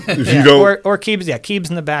you don't. Or Keebs. Yeah, Keebs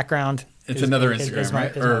in the background. It's another Instagram,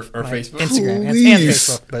 right? Or Facebook? Instagram. Please, and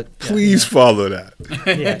Facebook. But please follow that.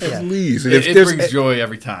 Yeah. Please. It brings joy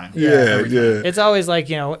every time. Yeah. It's always like,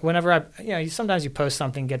 whenever sometimes you post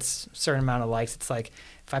something, gets a certain amount of likes. It's like,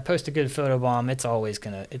 if I post a good photo bomb, it's always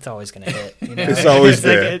gonna hit. It's always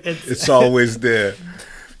there. It's always there.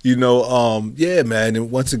 Yeah, man. And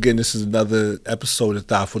once again, this is another episode of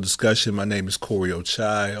Thoughtful Discussion. My name is Corey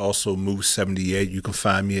Ochai, also Move78. You can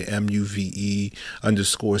find me at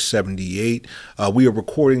MUVE_78. We are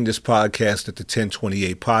recording this podcast at the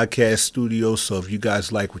 1028 Podcast Studio. So if you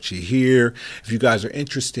guys like what you hear, if you guys are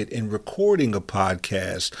interested in recording a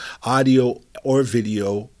podcast, audio or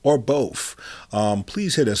video or both,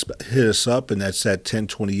 please hit us up, and that's at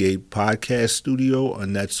 1028 Podcast Studio,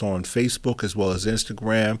 and that's on Facebook as well as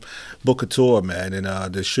Instagram. Book a tour, man, and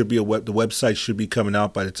there should be the website should be coming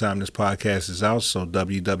out by the time this podcast is out. So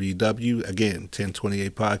www, again,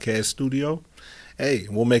 1028 Podcast Studio. Hey,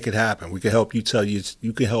 we'll make it happen. We can help you tell your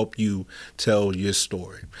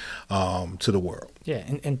story to the world. Yeah,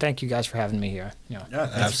 and thank you guys for having me here.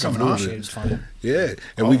 Absolutely. It was fun. Yeah,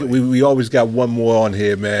 and we always got one more on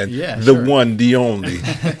here, man. Yeah, the one, the only.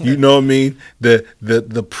 You know what I mean?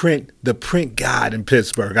 The print god in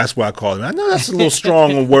Pittsburgh. That's what I call him. I know that's a little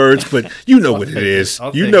strong on words, but you know what it is.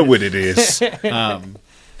 You know what it is.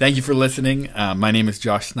 Thank you for listening. My name is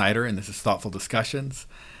Josh Snyder, and this is Thoughtful Discussions.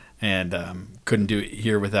 And couldn't do it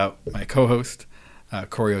here without my co-host,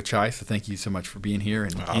 Corey Ochai. So thank you so much for being here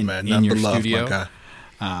and in your studio. My guy.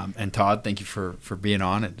 And Todd, thank you for being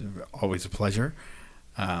on. It's always a pleasure.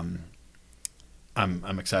 I'm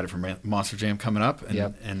excited for Monster Jam coming up,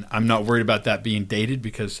 and I'm not worried about that being dated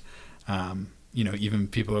because even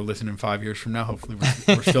people are listening 5 years from now. Hopefully,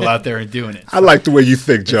 we're still out there and doing it. So I like the way you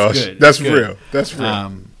think, Josh. That's real. That's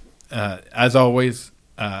real. As always.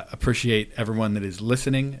 Appreciate everyone that is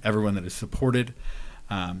listening, everyone that has supported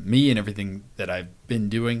me and everything that I've been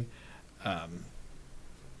doing.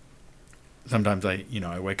 Sometimes I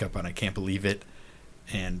wake up and I can't believe it,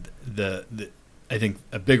 and I think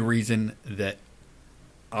a big reason that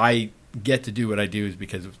I get to do what I do is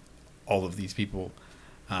because of all of these people.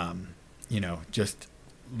 Just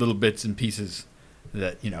little bits and pieces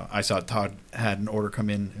that I saw Todd had an order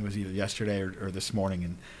come in. It was either yesterday or this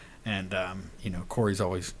morning, and Corey's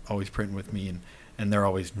always printing with me, and they're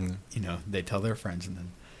always they tell their friends, and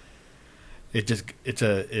then it's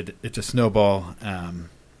a snowball.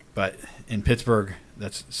 But in Pittsburgh,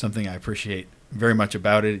 that's something I appreciate very much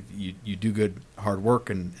about it. You do good hard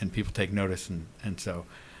work, and people take notice, and so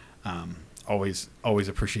always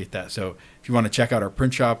appreciate that. So if you want to check out our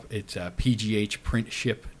print shop, it's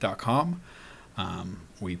pghprintship.com.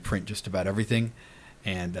 We print just about everything.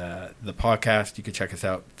 And the podcast, you can check us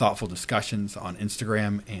out, Thoughtful Discussions, on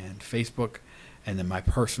Instagram and Facebook. And then my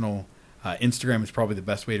personal Instagram is probably the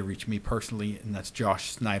best way to reach me personally, and that's Josh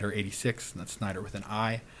Snyder 86, and that's Snyder with an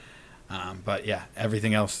I. But yeah,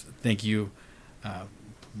 everything else, thank you.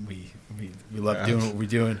 We love doing what we're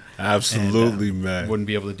doing. Absolutely, and, man. Wouldn't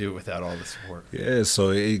be able to do it without all the support. Yeah,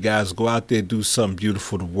 so hey, guys, go out there, do something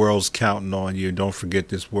beautiful. The world's counting on you. Don't forget,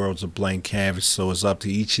 this world's a blank canvas, so it's up to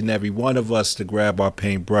each and every one of us to grab our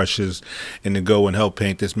paint brushes and to go and help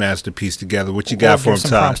paint this masterpiece together. What you got for him, Todd?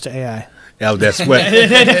 Props to AI. Oh, that's well. You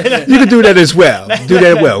can do that as well. Do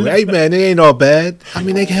that well. Hey, man, it ain't all bad. I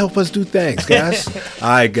mean, they can help us do things, guys. All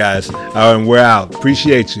right, guys. All right, and we're out.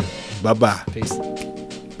 Appreciate you. Bye-bye. Peace.